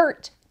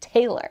hurt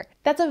Taylor.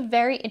 That's a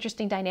very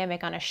interesting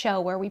dynamic on a show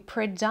where we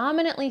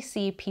predominantly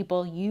see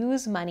people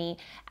use money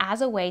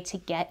as a way to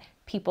get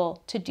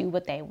people to do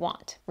what they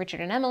want.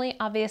 Richard and Emily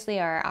obviously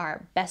are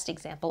our best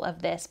example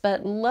of this,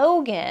 but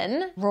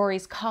Logan,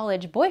 Rory's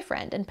college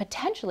boyfriend and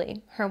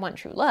potentially her one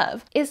true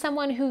love, is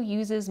someone who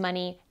uses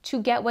money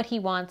to get what he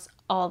wants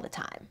all the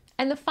time.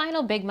 And the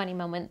final big money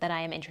moment that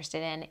I am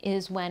interested in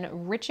is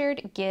when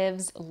Richard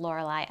gives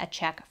Lorelai a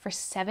check for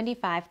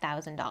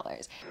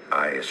 $75,000.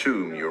 I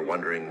assume you're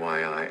wondering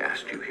why I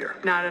asked you here.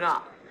 Not at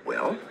all.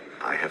 Well,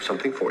 I have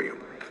something for you.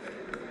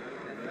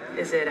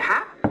 Is it a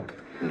hat?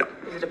 No.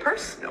 Is it a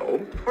purse?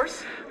 No.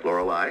 Horse?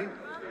 Lorelai,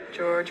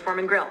 George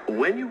Foreman Grill.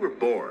 when you were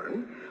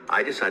born,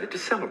 I decided to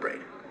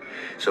celebrate.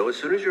 So as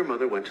soon as your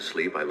mother went to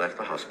sleep, I left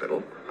the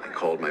hospital. I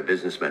called my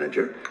business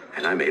manager,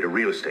 and I made a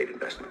real estate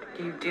investment.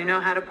 You do know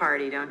how to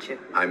party, don't you?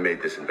 I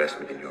made this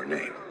investment in your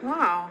name.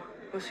 Wow.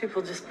 Most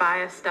people just buy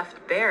a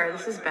stuffed bear.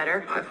 This is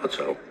better. I thought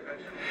so.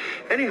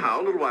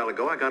 Anyhow, a little while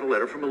ago, I got a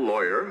letter from a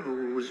lawyer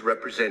who was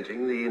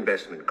representing the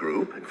investment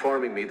group,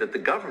 informing me that the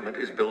government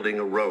is building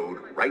a road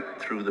right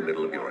through the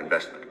middle of your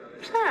investment.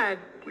 Sad.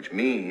 Which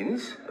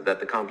means that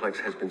the complex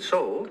has been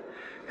sold,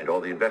 and all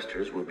the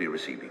investors will be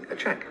receiving a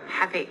check.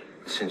 Happy.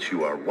 Since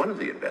you are one of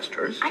the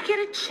investors, I get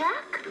a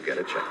check? you get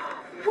a check.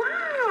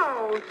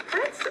 Wow.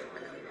 That's...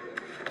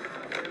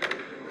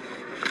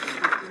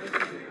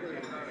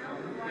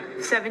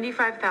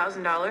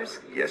 $75,000?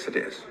 Yes, it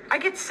is. I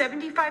get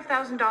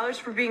 $75,000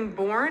 for being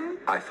born?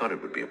 I thought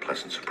it would be a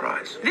pleasant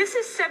surprise. This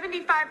is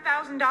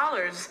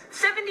 $75,000.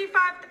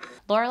 75.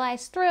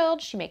 Lorelai's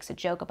thrilled. She makes a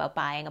joke about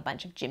buying a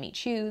bunch of Jimmy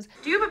Choos.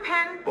 Do you have a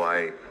pen?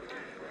 Why,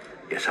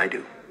 yes, I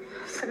do.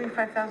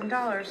 $75,000.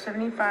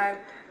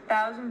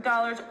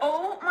 $75,000.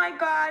 Oh my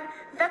God.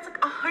 That's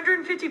like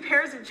 150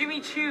 pairs of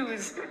Jimmy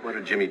Choos. What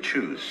are Jimmy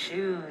Choos?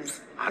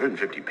 Shoes.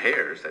 150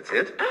 pairs, that's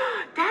it?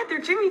 Dad,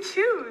 they're Jimmy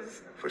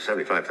Choos. For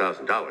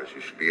 $75,000, you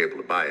should be able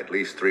to buy at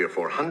least 300 or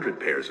 400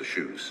 pairs of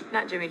shoes.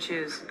 Not Jimmy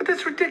Choos. But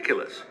that's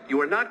ridiculous.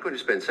 You are not going to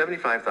spend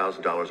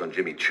 $75,000 on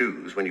Jimmy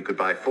Choos when you could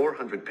buy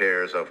 400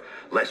 pairs of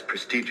less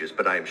prestigious,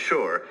 but I am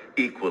sure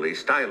equally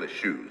stylish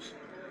shoes.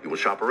 You will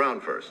shop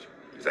around first.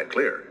 Is that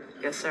clear?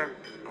 Yes, sir.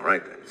 All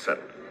right, then,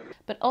 settled.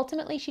 But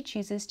ultimately she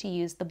chooses to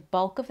use the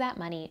bulk of that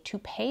money to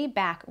pay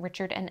back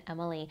Richard and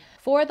Emily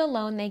for the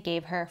loan they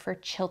gave her for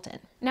Chilton.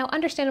 Now,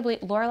 understandably,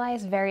 Lorelai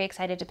is very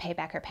excited to pay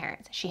back her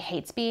parents. She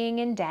hates being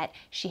in debt,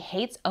 she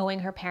hates owing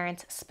her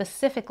parents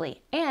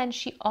specifically, and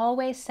she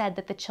always said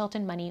that the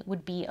Chilton money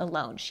would be a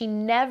loan. She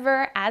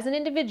never, as an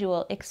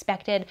individual,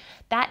 expected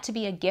that to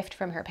be a gift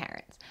from her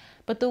parents.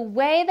 But the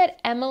way that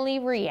Emily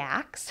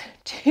reacts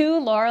to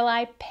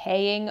Lorelai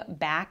paying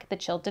back the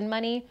Chilton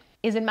money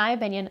is, in my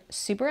opinion,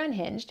 super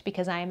unhinged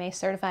because I am a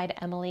certified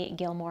Emily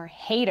Gilmore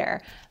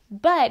hater,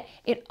 but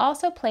it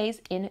also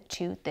plays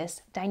into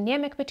this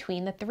dynamic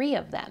between the three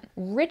of them.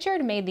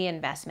 Richard made the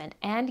investment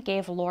and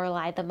gave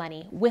Lorelai the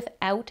money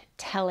without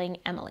telling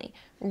Emily.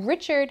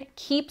 Richard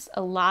keeps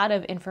a lot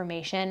of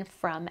information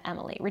from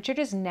Emily. Richard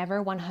is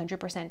never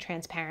 100%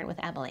 transparent with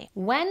Emily.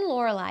 When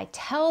Lorelai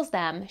tells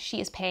them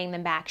she is paying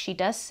them back, she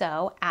does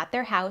so at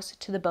their house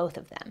to the both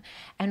of them.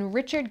 And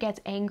Richard gets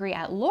angry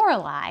at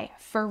Lorelai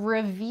for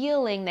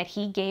revealing that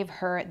he gave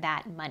her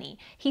that money.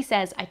 He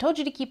says, "I told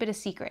you to keep it a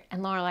secret."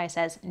 And Lorelai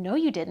says, "No,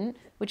 you didn't,"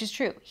 which is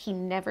true. He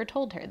never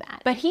told her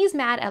that. But he's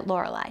mad at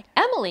Lorelai.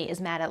 Emily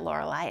is mad at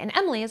Lorelai, and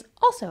Emily is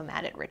also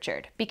mad at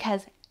Richard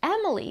because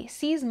Emily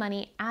sees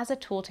money as a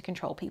tool to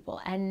control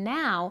people, and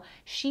now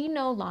she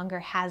no longer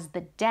has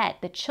the debt,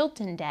 the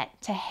Chilton debt,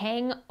 to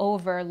hang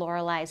over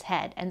Lorelai's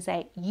head and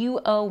say, "You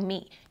owe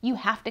me. You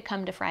have to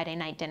come to Friday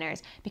night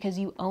dinners because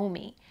you owe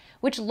me."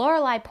 Which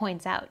Lorelai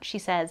points out. She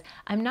says,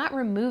 "I'm not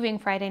removing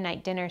Friday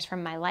night dinners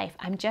from my life.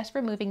 I'm just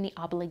removing the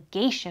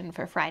obligation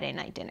for Friday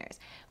night dinners,"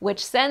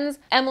 which sends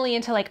Emily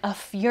into like a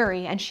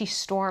fury, and she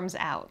storms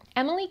out.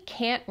 Emily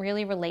can't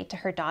really relate to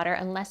her daughter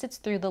unless it's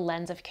through the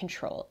lens of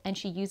control, and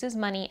she uses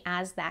money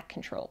as that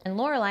control. And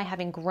Lorelai,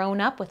 having grown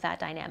up with that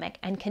dynamic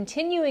and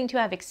continuing to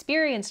have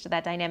experienced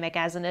that dynamic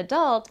as an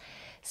adult,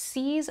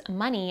 sees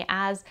money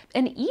as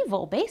an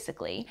evil,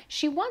 basically.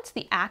 She wants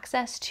the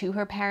access to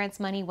her parents'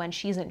 money when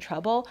she's in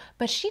trouble,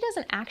 but she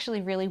doesn't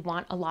actually really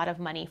want a lot of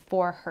money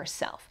for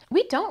herself.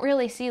 We don't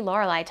really see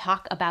Lorelai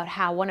talk about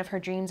how one of her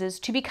dreams is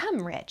to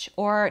become rich,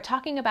 or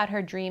talking about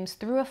her dreams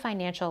through a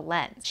financial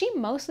lens. She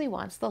mostly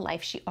wants the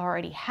life she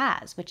already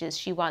has, which is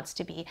she wants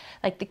to be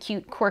like the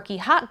cute, quirky,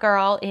 hot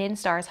girl in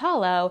Stars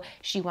Hollow.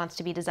 She wants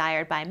to be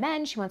desired by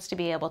men. She wants to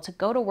be able to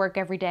go to work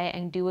every day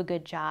and do a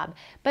good job.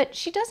 But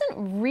she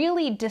doesn't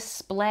really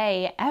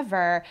display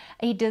ever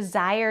a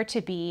desire to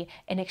be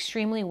an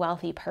extremely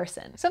wealthy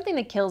person. Something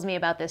that kills me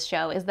about this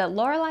show is that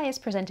Lorelai is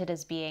presented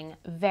as being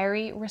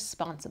very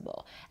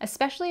responsible,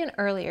 especially in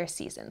earlier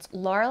seasons.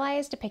 Lorelai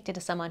is depicted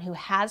as someone who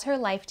has her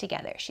life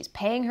together. She's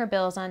paying her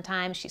bills on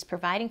time, she's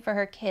providing for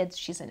her kids,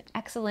 she's an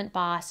excellent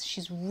boss,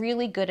 she's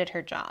really good at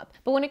her job.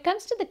 But when it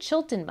comes to the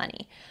Chilton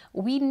money,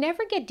 we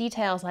never get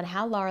details on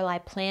how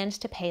Lorelai planned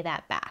to pay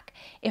that back.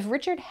 If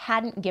Richard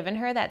hadn't given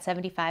her that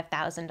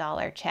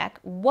 $75,000 check,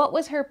 what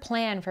was her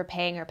plan for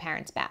paying her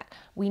parents back?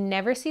 We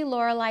never see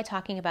Lorelai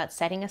talking about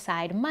setting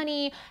aside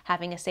money,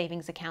 having a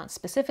savings account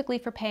specifically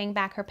for paying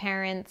back her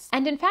parents.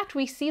 And in fact,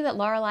 we see that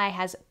Lorelai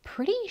has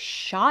pretty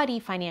shoddy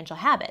financial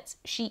habits.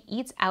 She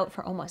eats out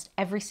for almost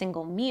every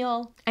single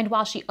meal. And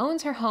while she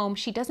owns her home,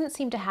 she doesn't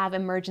seem to have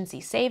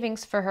emergency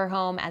savings for her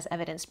home, as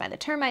evidenced by the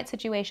termite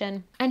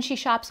situation. And she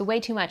shops way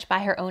too much by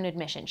her own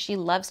admission. She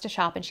loves to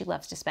shop and she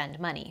loves to spend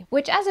money,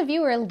 which as a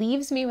viewer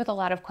leaves me with a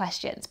lot of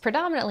questions.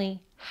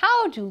 Predominantly,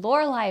 how do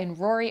Lorelai and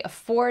Rory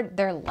afford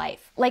their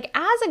life? Like,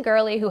 as a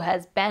girly who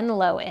has been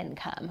low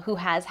income, who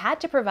has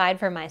had to provide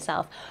for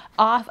myself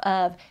off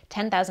of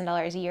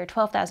 $10,000 a year,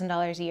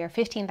 $12,000 a year,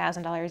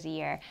 $15,000 a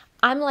year,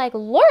 I'm like,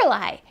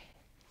 Lorelai,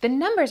 the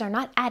numbers are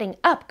not adding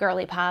up,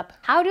 girly pop.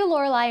 How do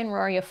Lorelai and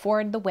Rory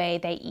afford the way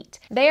they eat?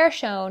 They are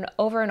shown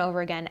over and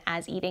over again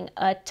as eating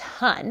a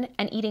ton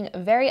and eating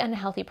very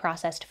unhealthy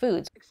processed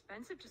foods.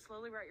 Expensive to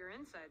slowly rot your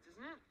insides,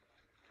 isn't it?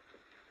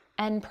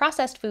 And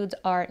processed foods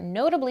are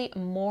notably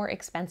more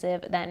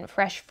expensive than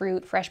fresh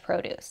fruit, fresh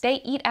produce. They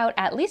eat out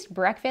at least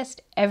breakfast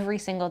every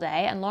single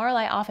day, and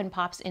Lorelai often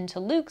pops into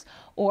Luke's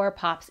or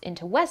pops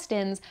into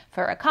Weston's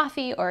for a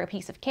coffee or a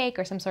piece of cake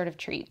or some sort of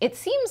treat. It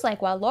seems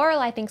like while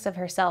Lorelai thinks of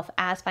herself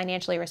as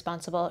financially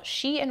responsible,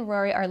 she and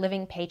Rory are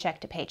living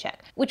paycheck to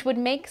paycheck, which would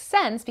make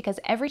sense because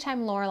every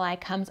time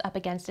Lorelai comes up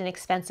against an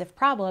expensive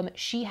problem,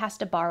 she has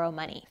to borrow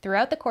money.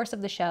 Throughout the course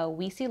of the show,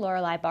 we see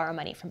Lorelai borrow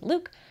money from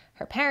Luke,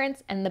 her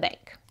parents, and the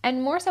bank.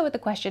 And more so with the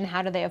question,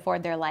 how do they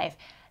afford their life?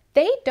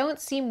 They don't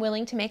seem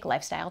willing to make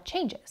lifestyle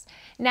changes.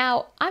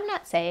 Now, I'm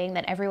not saying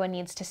that everyone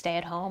needs to stay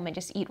at home and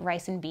just eat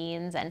rice and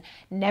beans and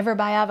never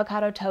buy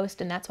avocado toast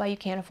and that's why you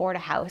can't afford a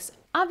house.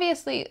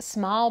 Obviously,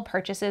 small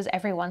purchases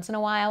every once in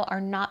a while are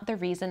not the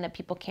reason that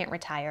people can't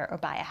retire or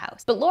buy a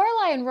house. But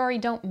Lorelai and Rory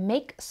don't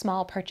make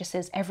small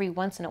purchases every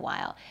once in a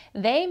while.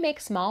 They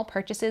make small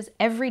purchases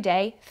every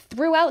day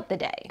throughout the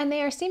day. And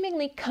they are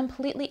seemingly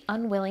completely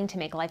unwilling to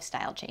make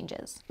lifestyle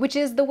changes, which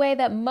is the way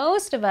that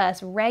most of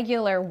us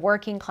regular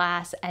working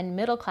class and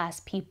middle class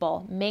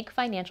people make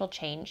financial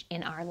change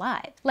in our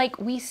lives. Like,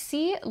 we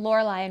see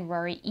Lorelai and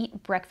Rory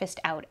eat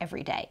breakfast out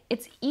every day.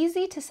 It's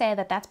easy to say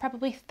that that's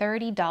probably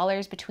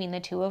 $30 between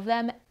the two of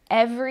them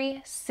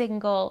every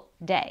single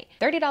day.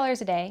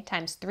 $30 a day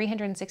times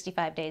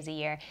 365 days a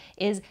year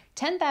is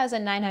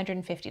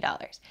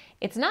 $10,950.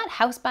 It's not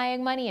house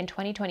buying money in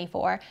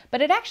 2024,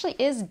 but it actually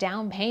is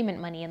down payment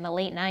money in the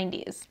late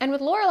 90s. And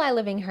with Lorelai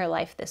living her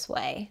life this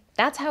way,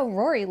 that's how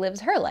Rory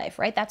lives her life,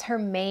 right? That's her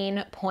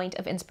main point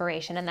of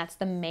inspiration, and that's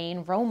the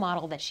main role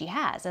model that she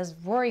has. As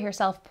Rory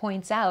herself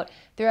points out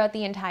throughout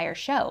the entire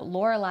show,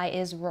 Lorelai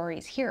is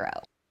Rory's hero.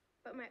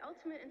 But my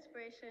ultimate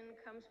inspiration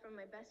comes from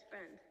my best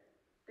friend,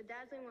 the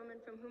dazzling woman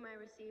from whom I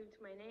received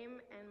my name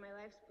and my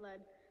life's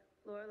blood,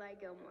 Lorelai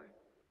Gilmore.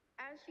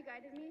 As she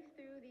guided me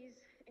through these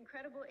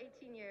incredible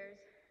 18 years,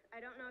 I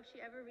don't know if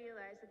she ever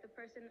realized that the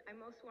person I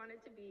most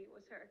wanted to be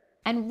was her.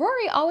 And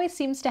Rory always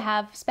seems to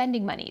have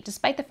spending money,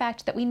 despite the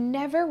fact that we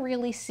never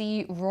really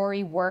see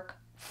Rory work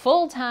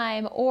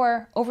full-time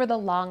or over the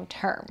long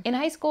term. In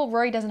high school,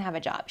 Rory doesn't have a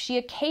job. She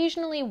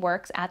occasionally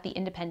works at the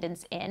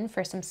Independence Inn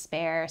for some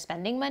spare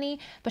spending money,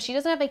 but she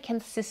doesn't have a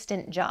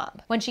consistent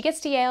job. When she gets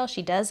to Yale,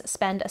 she does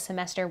spend a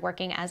semester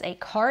working as a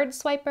card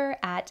swiper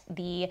at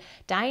the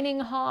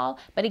dining hall,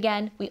 but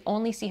again, we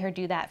only see her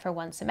do that for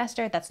one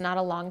semester. That's not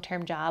a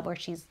long-term job where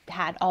she's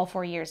had all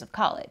 4 years of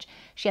college.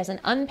 She has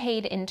an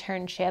unpaid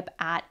internship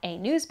at a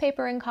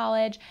newspaper in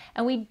college,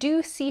 and we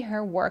do see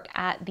her work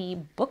at the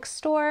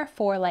bookstore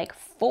for like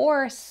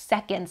 4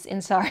 seconds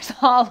in Stars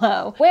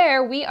Hollow,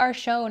 where we are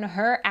shown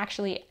her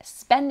actually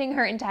spending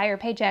her entire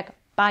paycheck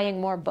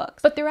buying more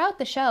books. But throughout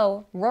the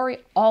show, Rory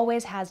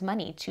always has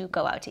money to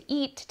go out to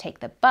eat, to take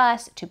the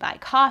bus, to buy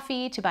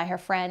coffee, to buy her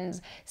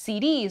friends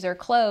CDs or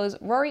clothes.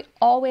 Rory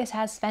always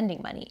has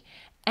spending money.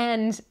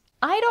 And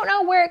I don't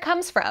know where it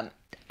comes from.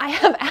 I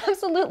have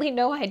absolutely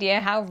no idea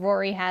how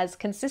Rory has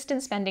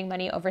consistent spending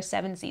money over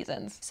 7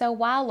 seasons. So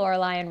while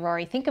Lorelai and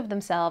Rory think of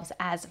themselves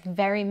as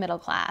very middle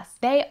class,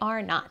 they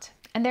are not.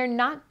 And they're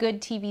not good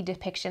TV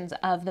depictions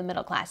of the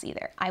middle class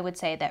either. I would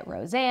say that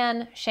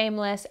Roseanne,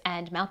 Shameless,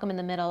 and Malcolm in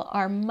the Middle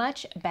are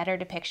much better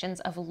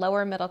depictions of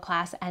lower middle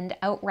class and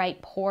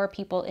outright poor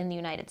people in the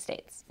United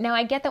States. Now,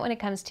 I get that when it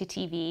comes to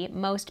TV,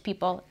 most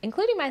people,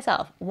 including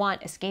myself,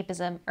 want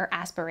escapism or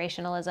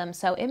aspirationalism,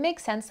 so it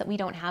makes sense that we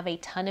don't have a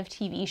ton of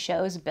TV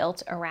shows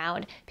built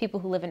around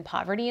people who live in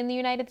poverty in the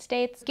United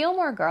States.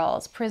 Gilmore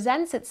Girls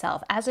presents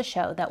itself as a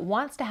show that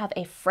wants to have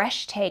a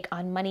fresh take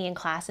on money and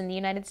class in the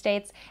United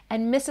States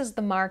and misses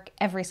the mark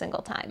every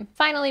single time.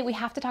 Finally, we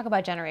have to talk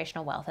about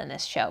generational wealth in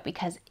this show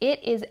because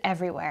it is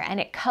everywhere and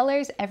it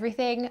colors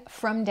everything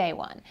from day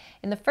one.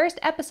 In the first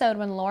episode,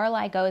 when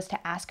Lorelai goes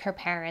to ask her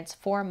parents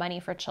for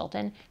money for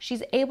Chilton,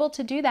 she's able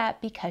to do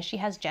that because she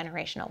has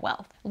generational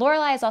wealth.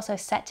 Lorelai is also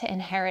set to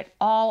inherit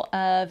all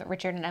of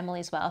Richard and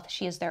Emily's wealth.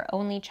 She is their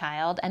only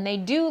child and they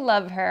do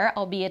love her,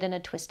 albeit in a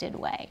twisted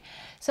way.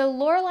 So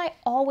Lorelai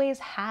always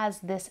has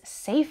this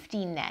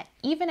safety net.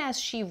 Even as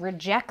she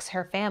rejects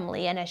her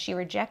family and as she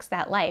rejects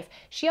that life,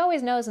 she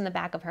always knows in the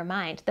back of her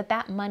mind that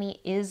that money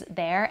is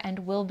there and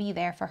will be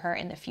there for her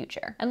in the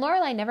future. And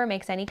Lorelai never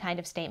makes any kind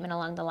of statement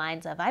along the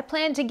lines of, I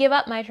plan to give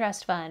up my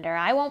trust fund, or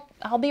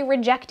I'll be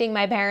rejecting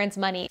my parents'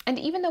 money. And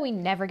even though we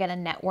never get a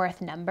net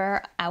worth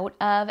number out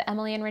of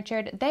Emily and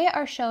Richard, they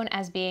are shown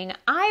as being,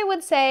 I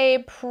would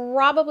say,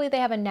 probably they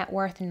have a net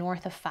worth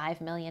north of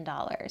 $5 million.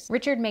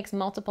 Richard makes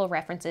multiple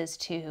references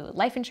to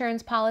life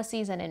insurance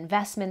policies and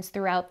investments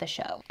throughout the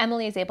show.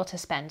 Emily is able to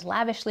spend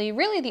lavishly.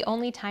 Really, the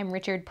only time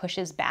Richard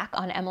pushes back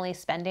on Emily's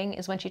spending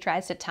is when she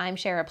tries to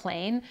timeshare a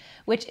plane,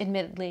 which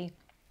admittedly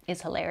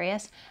is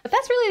hilarious. But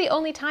that's really the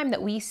only time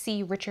that we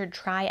see Richard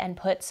try and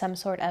put some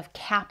sort of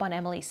cap on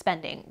Emily's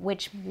spending,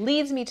 which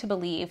leads me to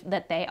believe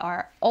that they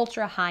are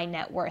ultra high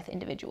net worth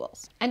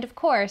individuals. And of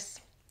course,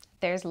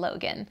 there's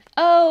Logan.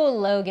 Oh,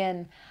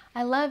 Logan.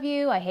 I love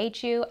you, I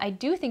hate you. I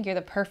do think you're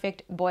the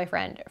perfect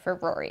boyfriend for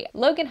Rory.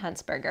 Logan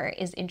Huntsberger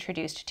is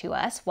introduced to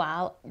us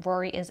while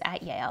Rory is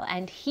at Yale,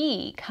 and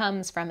he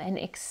comes from an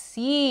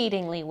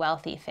exceedingly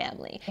wealthy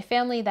family. A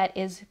family that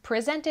is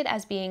presented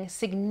as being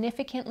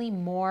significantly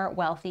more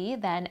wealthy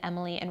than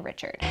Emily and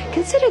Richard.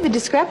 Consider the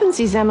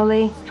discrepancies,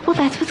 Emily. Well,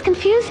 that's what's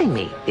confusing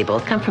me. They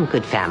both come from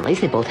good families.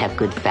 They both have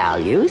good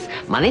values.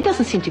 Money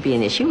doesn't seem to be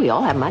an issue. We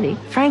all have money.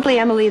 Frankly,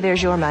 Emily,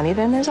 there's your money,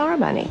 then there's our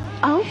money.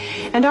 Oh?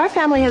 And our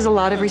family has a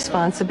lot of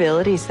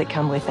responsibilities that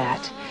come with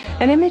that.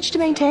 An image to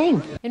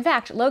maintain. In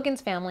fact, Logan's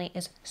family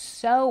is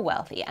so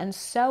wealthy and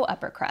so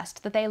upper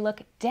crust that they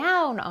look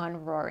down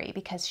on Rory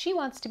because she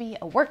wants to be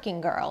a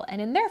working girl,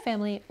 and in their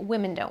family,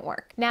 women don't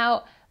work.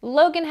 Now,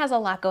 Logan has a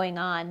lot going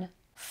on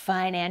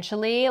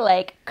financially,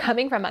 like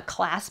coming from a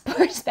class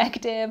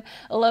perspective,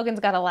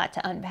 Logan's got a lot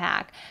to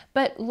unpack.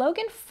 But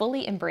Logan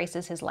fully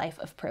embraces his life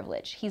of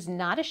privilege. He's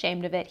not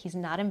ashamed of it, he's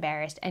not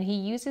embarrassed, and he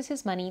uses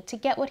his money to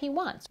get what he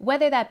wants.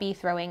 Whether that be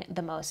throwing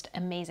the most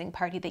amazing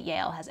party that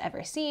Yale has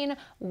ever seen,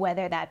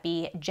 whether that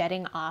be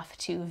jetting off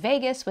to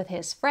Vegas with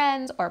his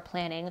friends, or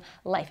planning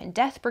Life and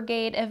Death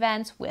Brigade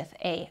events with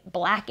a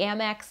black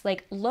Amex,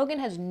 like Logan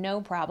has no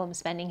problem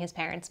spending his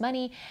parents'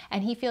 money,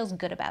 and he feels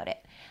good about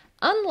it.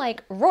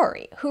 Unlike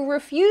Rory, who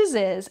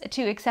refuses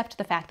to accept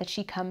the fact that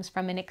she comes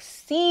from an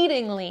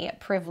exceedingly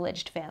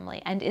privileged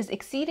family and is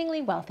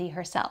exceedingly wealthy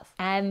herself.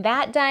 And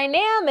that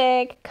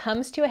dynamic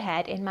comes to a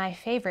head in my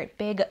favorite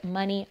big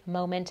money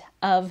moment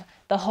of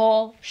the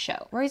whole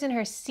show. Rory's in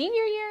her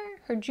senior year,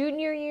 her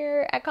junior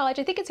year at college.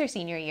 I think it's her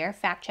senior year.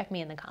 Fact check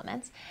me in the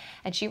comments.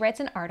 And she writes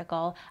an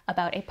article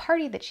about a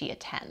party that she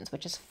attends,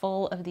 which is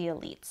full of the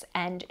elites,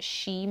 and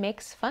she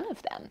makes fun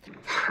of them.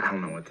 I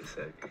don't know what to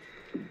say.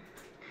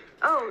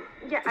 Oh,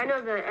 yeah, I know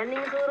the ending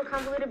is a little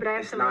convoluted, but I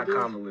have some ideas. It's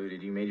not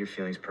convoluted. You made your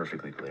feelings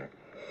perfectly clear.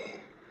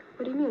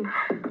 What do you mean?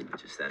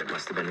 Just that it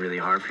must have been really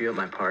hard for you at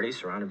my party,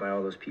 surrounded by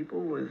all those people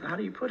with, how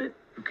do you put it?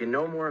 You can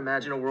no more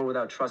imagine a world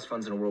without trust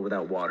funds than a world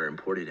without water,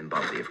 imported in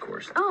bubbly, of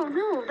course. Oh,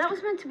 no, that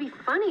was meant to be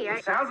funny.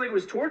 It sounds like it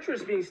was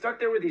torturous being stuck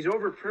there with these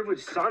overprivileged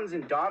sons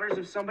and daughters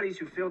of somebody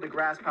who failed to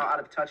grasp how out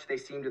of touch they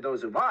seem to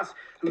those of us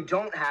who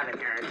don't have an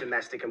errant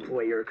domestic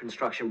employee or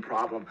construction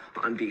problem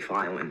on Beef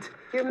Island.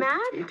 You're mad?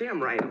 You're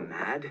damn right I'm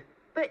mad.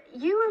 But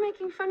you were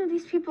making fun of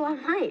these people all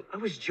night. I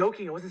was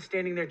joking. I wasn't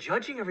standing there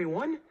judging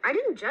everyone. I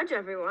didn't judge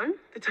everyone.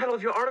 The title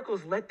of your article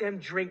is Let Them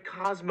Drink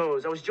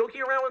Cosmos. I was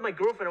joking around with my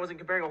girlfriend. I wasn't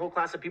comparing a whole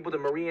class of people to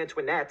Marie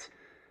Antoinette.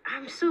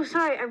 I'm so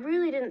sorry. I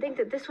really didn't think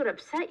that this would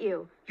upset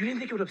you. You didn't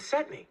think it would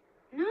upset me?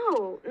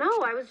 No,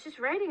 I was just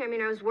writing. I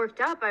mean, I was worked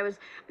up. I was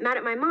mad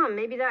at my mom.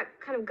 Maybe that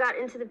kind of got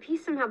into the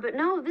piece somehow. But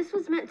no, this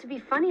was meant to be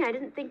funny. I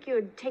didn't think you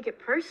would take it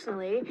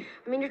personally.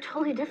 I mean, you're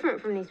totally different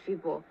from these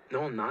people.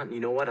 No, I'm not. And you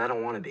know what? I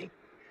don't want to be.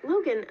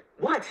 Logan.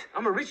 What?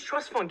 I'm a rich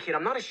trust fund kid.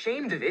 I'm not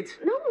ashamed of it.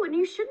 No, and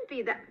you shouldn't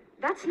be.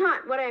 That's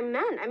not what I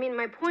meant. I mean,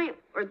 my point,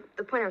 or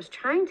the point I was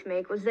trying to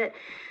make, was that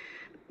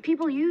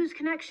people use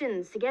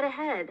connections to get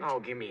ahead. Oh,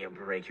 give me a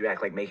break. You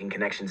act like making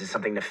connections is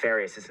something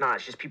nefarious. It's not.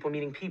 It's just people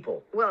meeting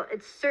people. Well,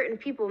 it's certain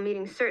people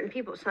meeting certain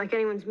people. It's not like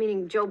anyone's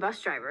meeting Joe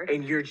Bus Driver.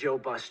 And you're Joe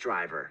Bus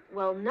Driver.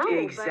 Well, no,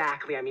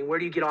 exactly. I mean, where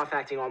do you get off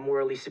acting all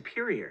morally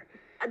superior?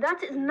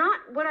 That is not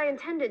what I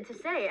intended to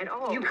say at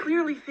all. You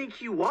clearly think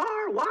you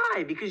are.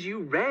 Why? Because you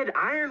read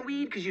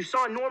Ironweed? Because you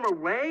saw Norma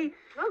Ray? Okay.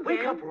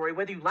 Wake up, Rory.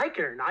 Whether you like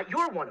it or not,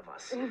 you're one of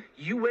us.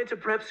 You went to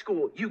prep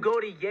school. You go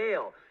to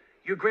Yale.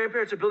 Your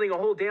grandparents are building a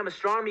whole damn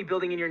astronomy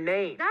building in your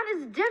name. That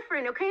is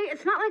different, okay?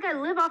 It's not like I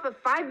live off a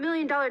 $5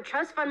 million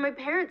trust fund my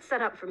parents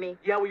set up for me.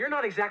 Yeah, well, you're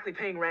not exactly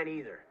paying rent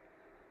either.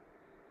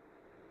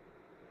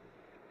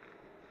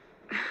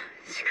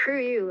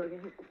 Screw you,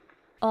 Logan.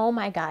 Oh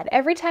my God.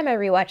 Every time I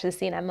rewatch this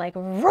scene, I'm like,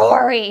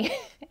 Rory,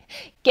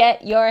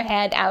 get your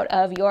head out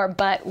of your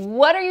butt.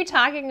 What are you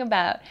talking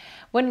about?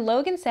 When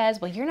Logan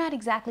says, well, you're not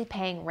exactly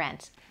paying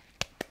rent.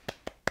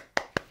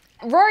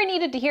 Rory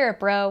needed to hear it,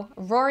 bro.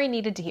 Rory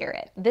needed to hear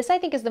it. This, I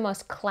think, is the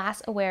most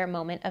class-aware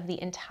moment of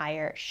the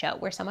entire show,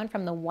 where someone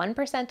from the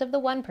 1% of the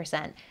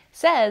 1%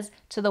 says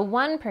to the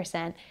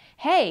 1%,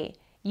 hey,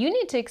 you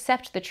need to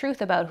accept the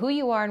truth about who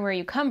you are and where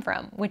you come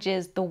from, which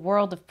is the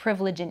world of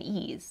privilege and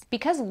ease.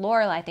 Because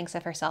Lorelai thinks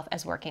of herself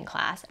as working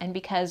class, and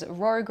because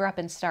Rory grew up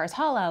in Stars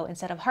Hollow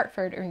instead of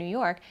Hartford or New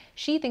York,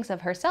 she thinks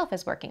of herself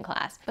as working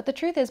class. But the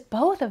truth is,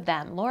 both of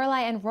them,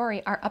 Lorelai and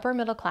Rory, are upper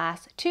middle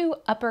class to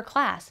upper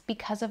class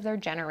because of their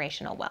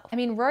generational wealth. I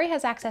mean, Rory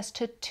has access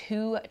to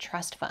 2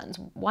 trust funds,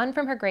 one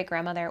from her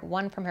great-grandmother,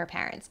 one from her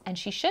parents, and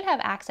she should have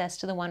access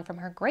to the one from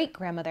her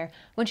great-grandmother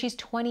when she's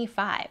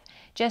 25,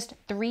 just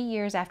 3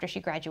 years after she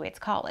graduates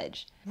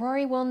college.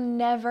 Rory will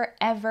never,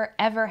 ever,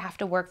 ever have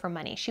to work for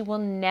money. She will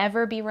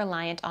never be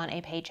reliant on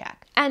a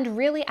paycheck. And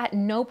really, at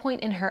no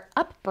point in her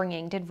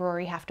upbringing did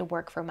Rory have to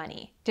work for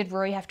money. Did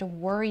Rory have to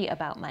worry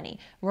about money?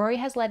 Rory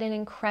has led an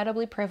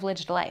incredibly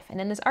privileged life. And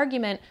in this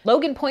argument,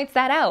 Logan points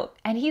that out.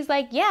 And he's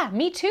like, yeah,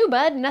 me too,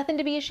 bud. Nothing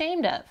to be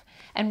ashamed of.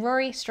 And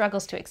Rory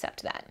struggles to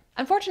accept that.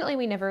 Unfortunately,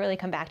 we never really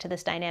come back to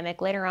this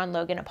dynamic. Later on,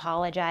 Logan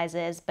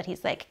apologizes, but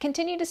he's like,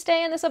 continue to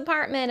stay in this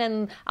apartment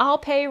and I'll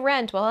pay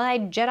rent while I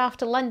jet off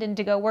to London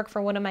to go work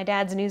for one of my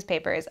dad's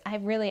newspapers.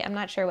 I'm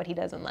not sure what he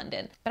does in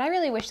London. But I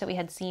really wish that we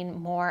had seen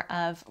more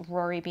of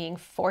Rory being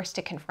forced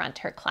to confront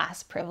her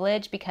class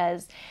privilege,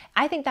 because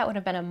I think that would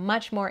have been a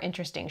much more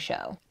interesting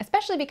show.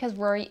 Especially because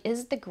Rory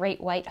is the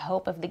great white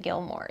hope of the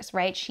Gilmores,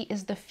 right? She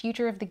is the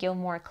future of the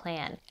Gilmore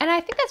clan. And I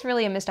think that's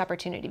really a missed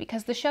opportunity,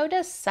 because the show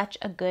does such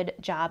a good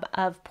job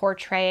of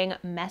portraying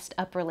messed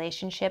up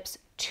relationships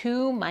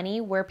to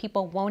money, where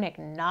people won't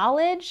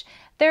acknowledge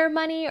their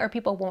money, or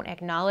people won't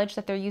acknowledge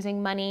that they're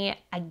using money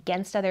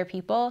against other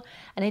people.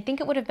 And I think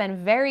it would have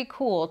been very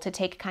cool to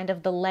take kind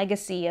of the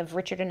legacy of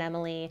Richard and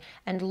Emily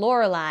and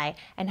Lorelai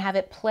and have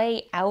it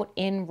play out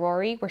in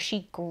Rory, where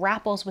she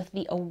grapples with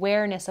the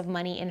awareness of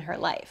money in her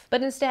life.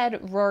 But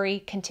instead,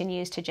 Rory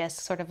continues to just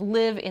sort of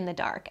live in the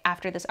dark.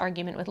 After this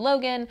argument with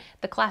Logan,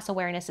 the class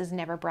awareness is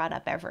never brought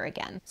up ever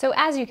again. So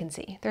as you can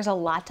see, there's a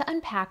lot to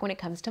unpack when it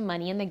comes to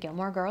money in the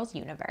Gilmore Girls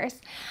universe.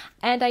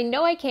 And I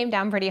know I came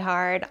down pretty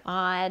hard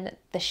on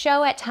the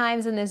show at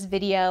times in this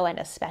video, and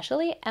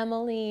especially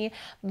Emily,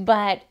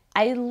 but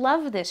I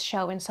love this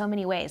show in so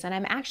many ways, and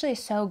I'm actually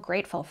so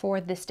grateful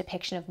for this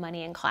depiction of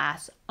money and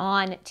class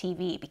on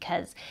TV,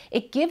 because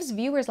it gives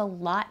viewers a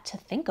lot to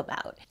think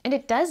about. And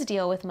it does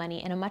deal with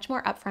money in a much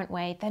more upfront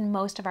way than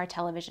most of our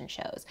television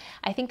shows.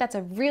 I think that's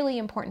a really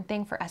important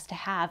thing for us to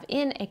have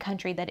in a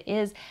country that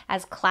is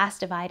as class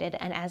divided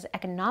and as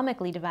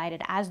economically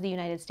divided as the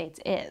United States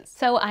is.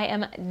 So I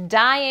am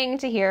dying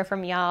to hear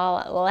from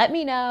y'all. Let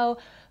me know,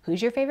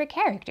 who's your favorite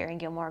character in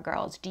Gilmore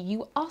Girls? Do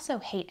you also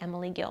hate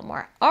Emily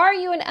Gilmore? Are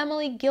you an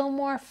Emily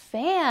Gilmore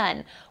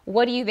fan?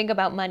 What do you think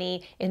about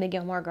money in the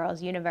Gilmore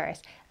Girls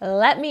universe?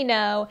 Let me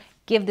know.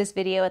 Give this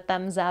video a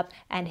thumbs up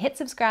and hit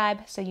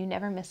subscribe so you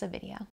never miss a video.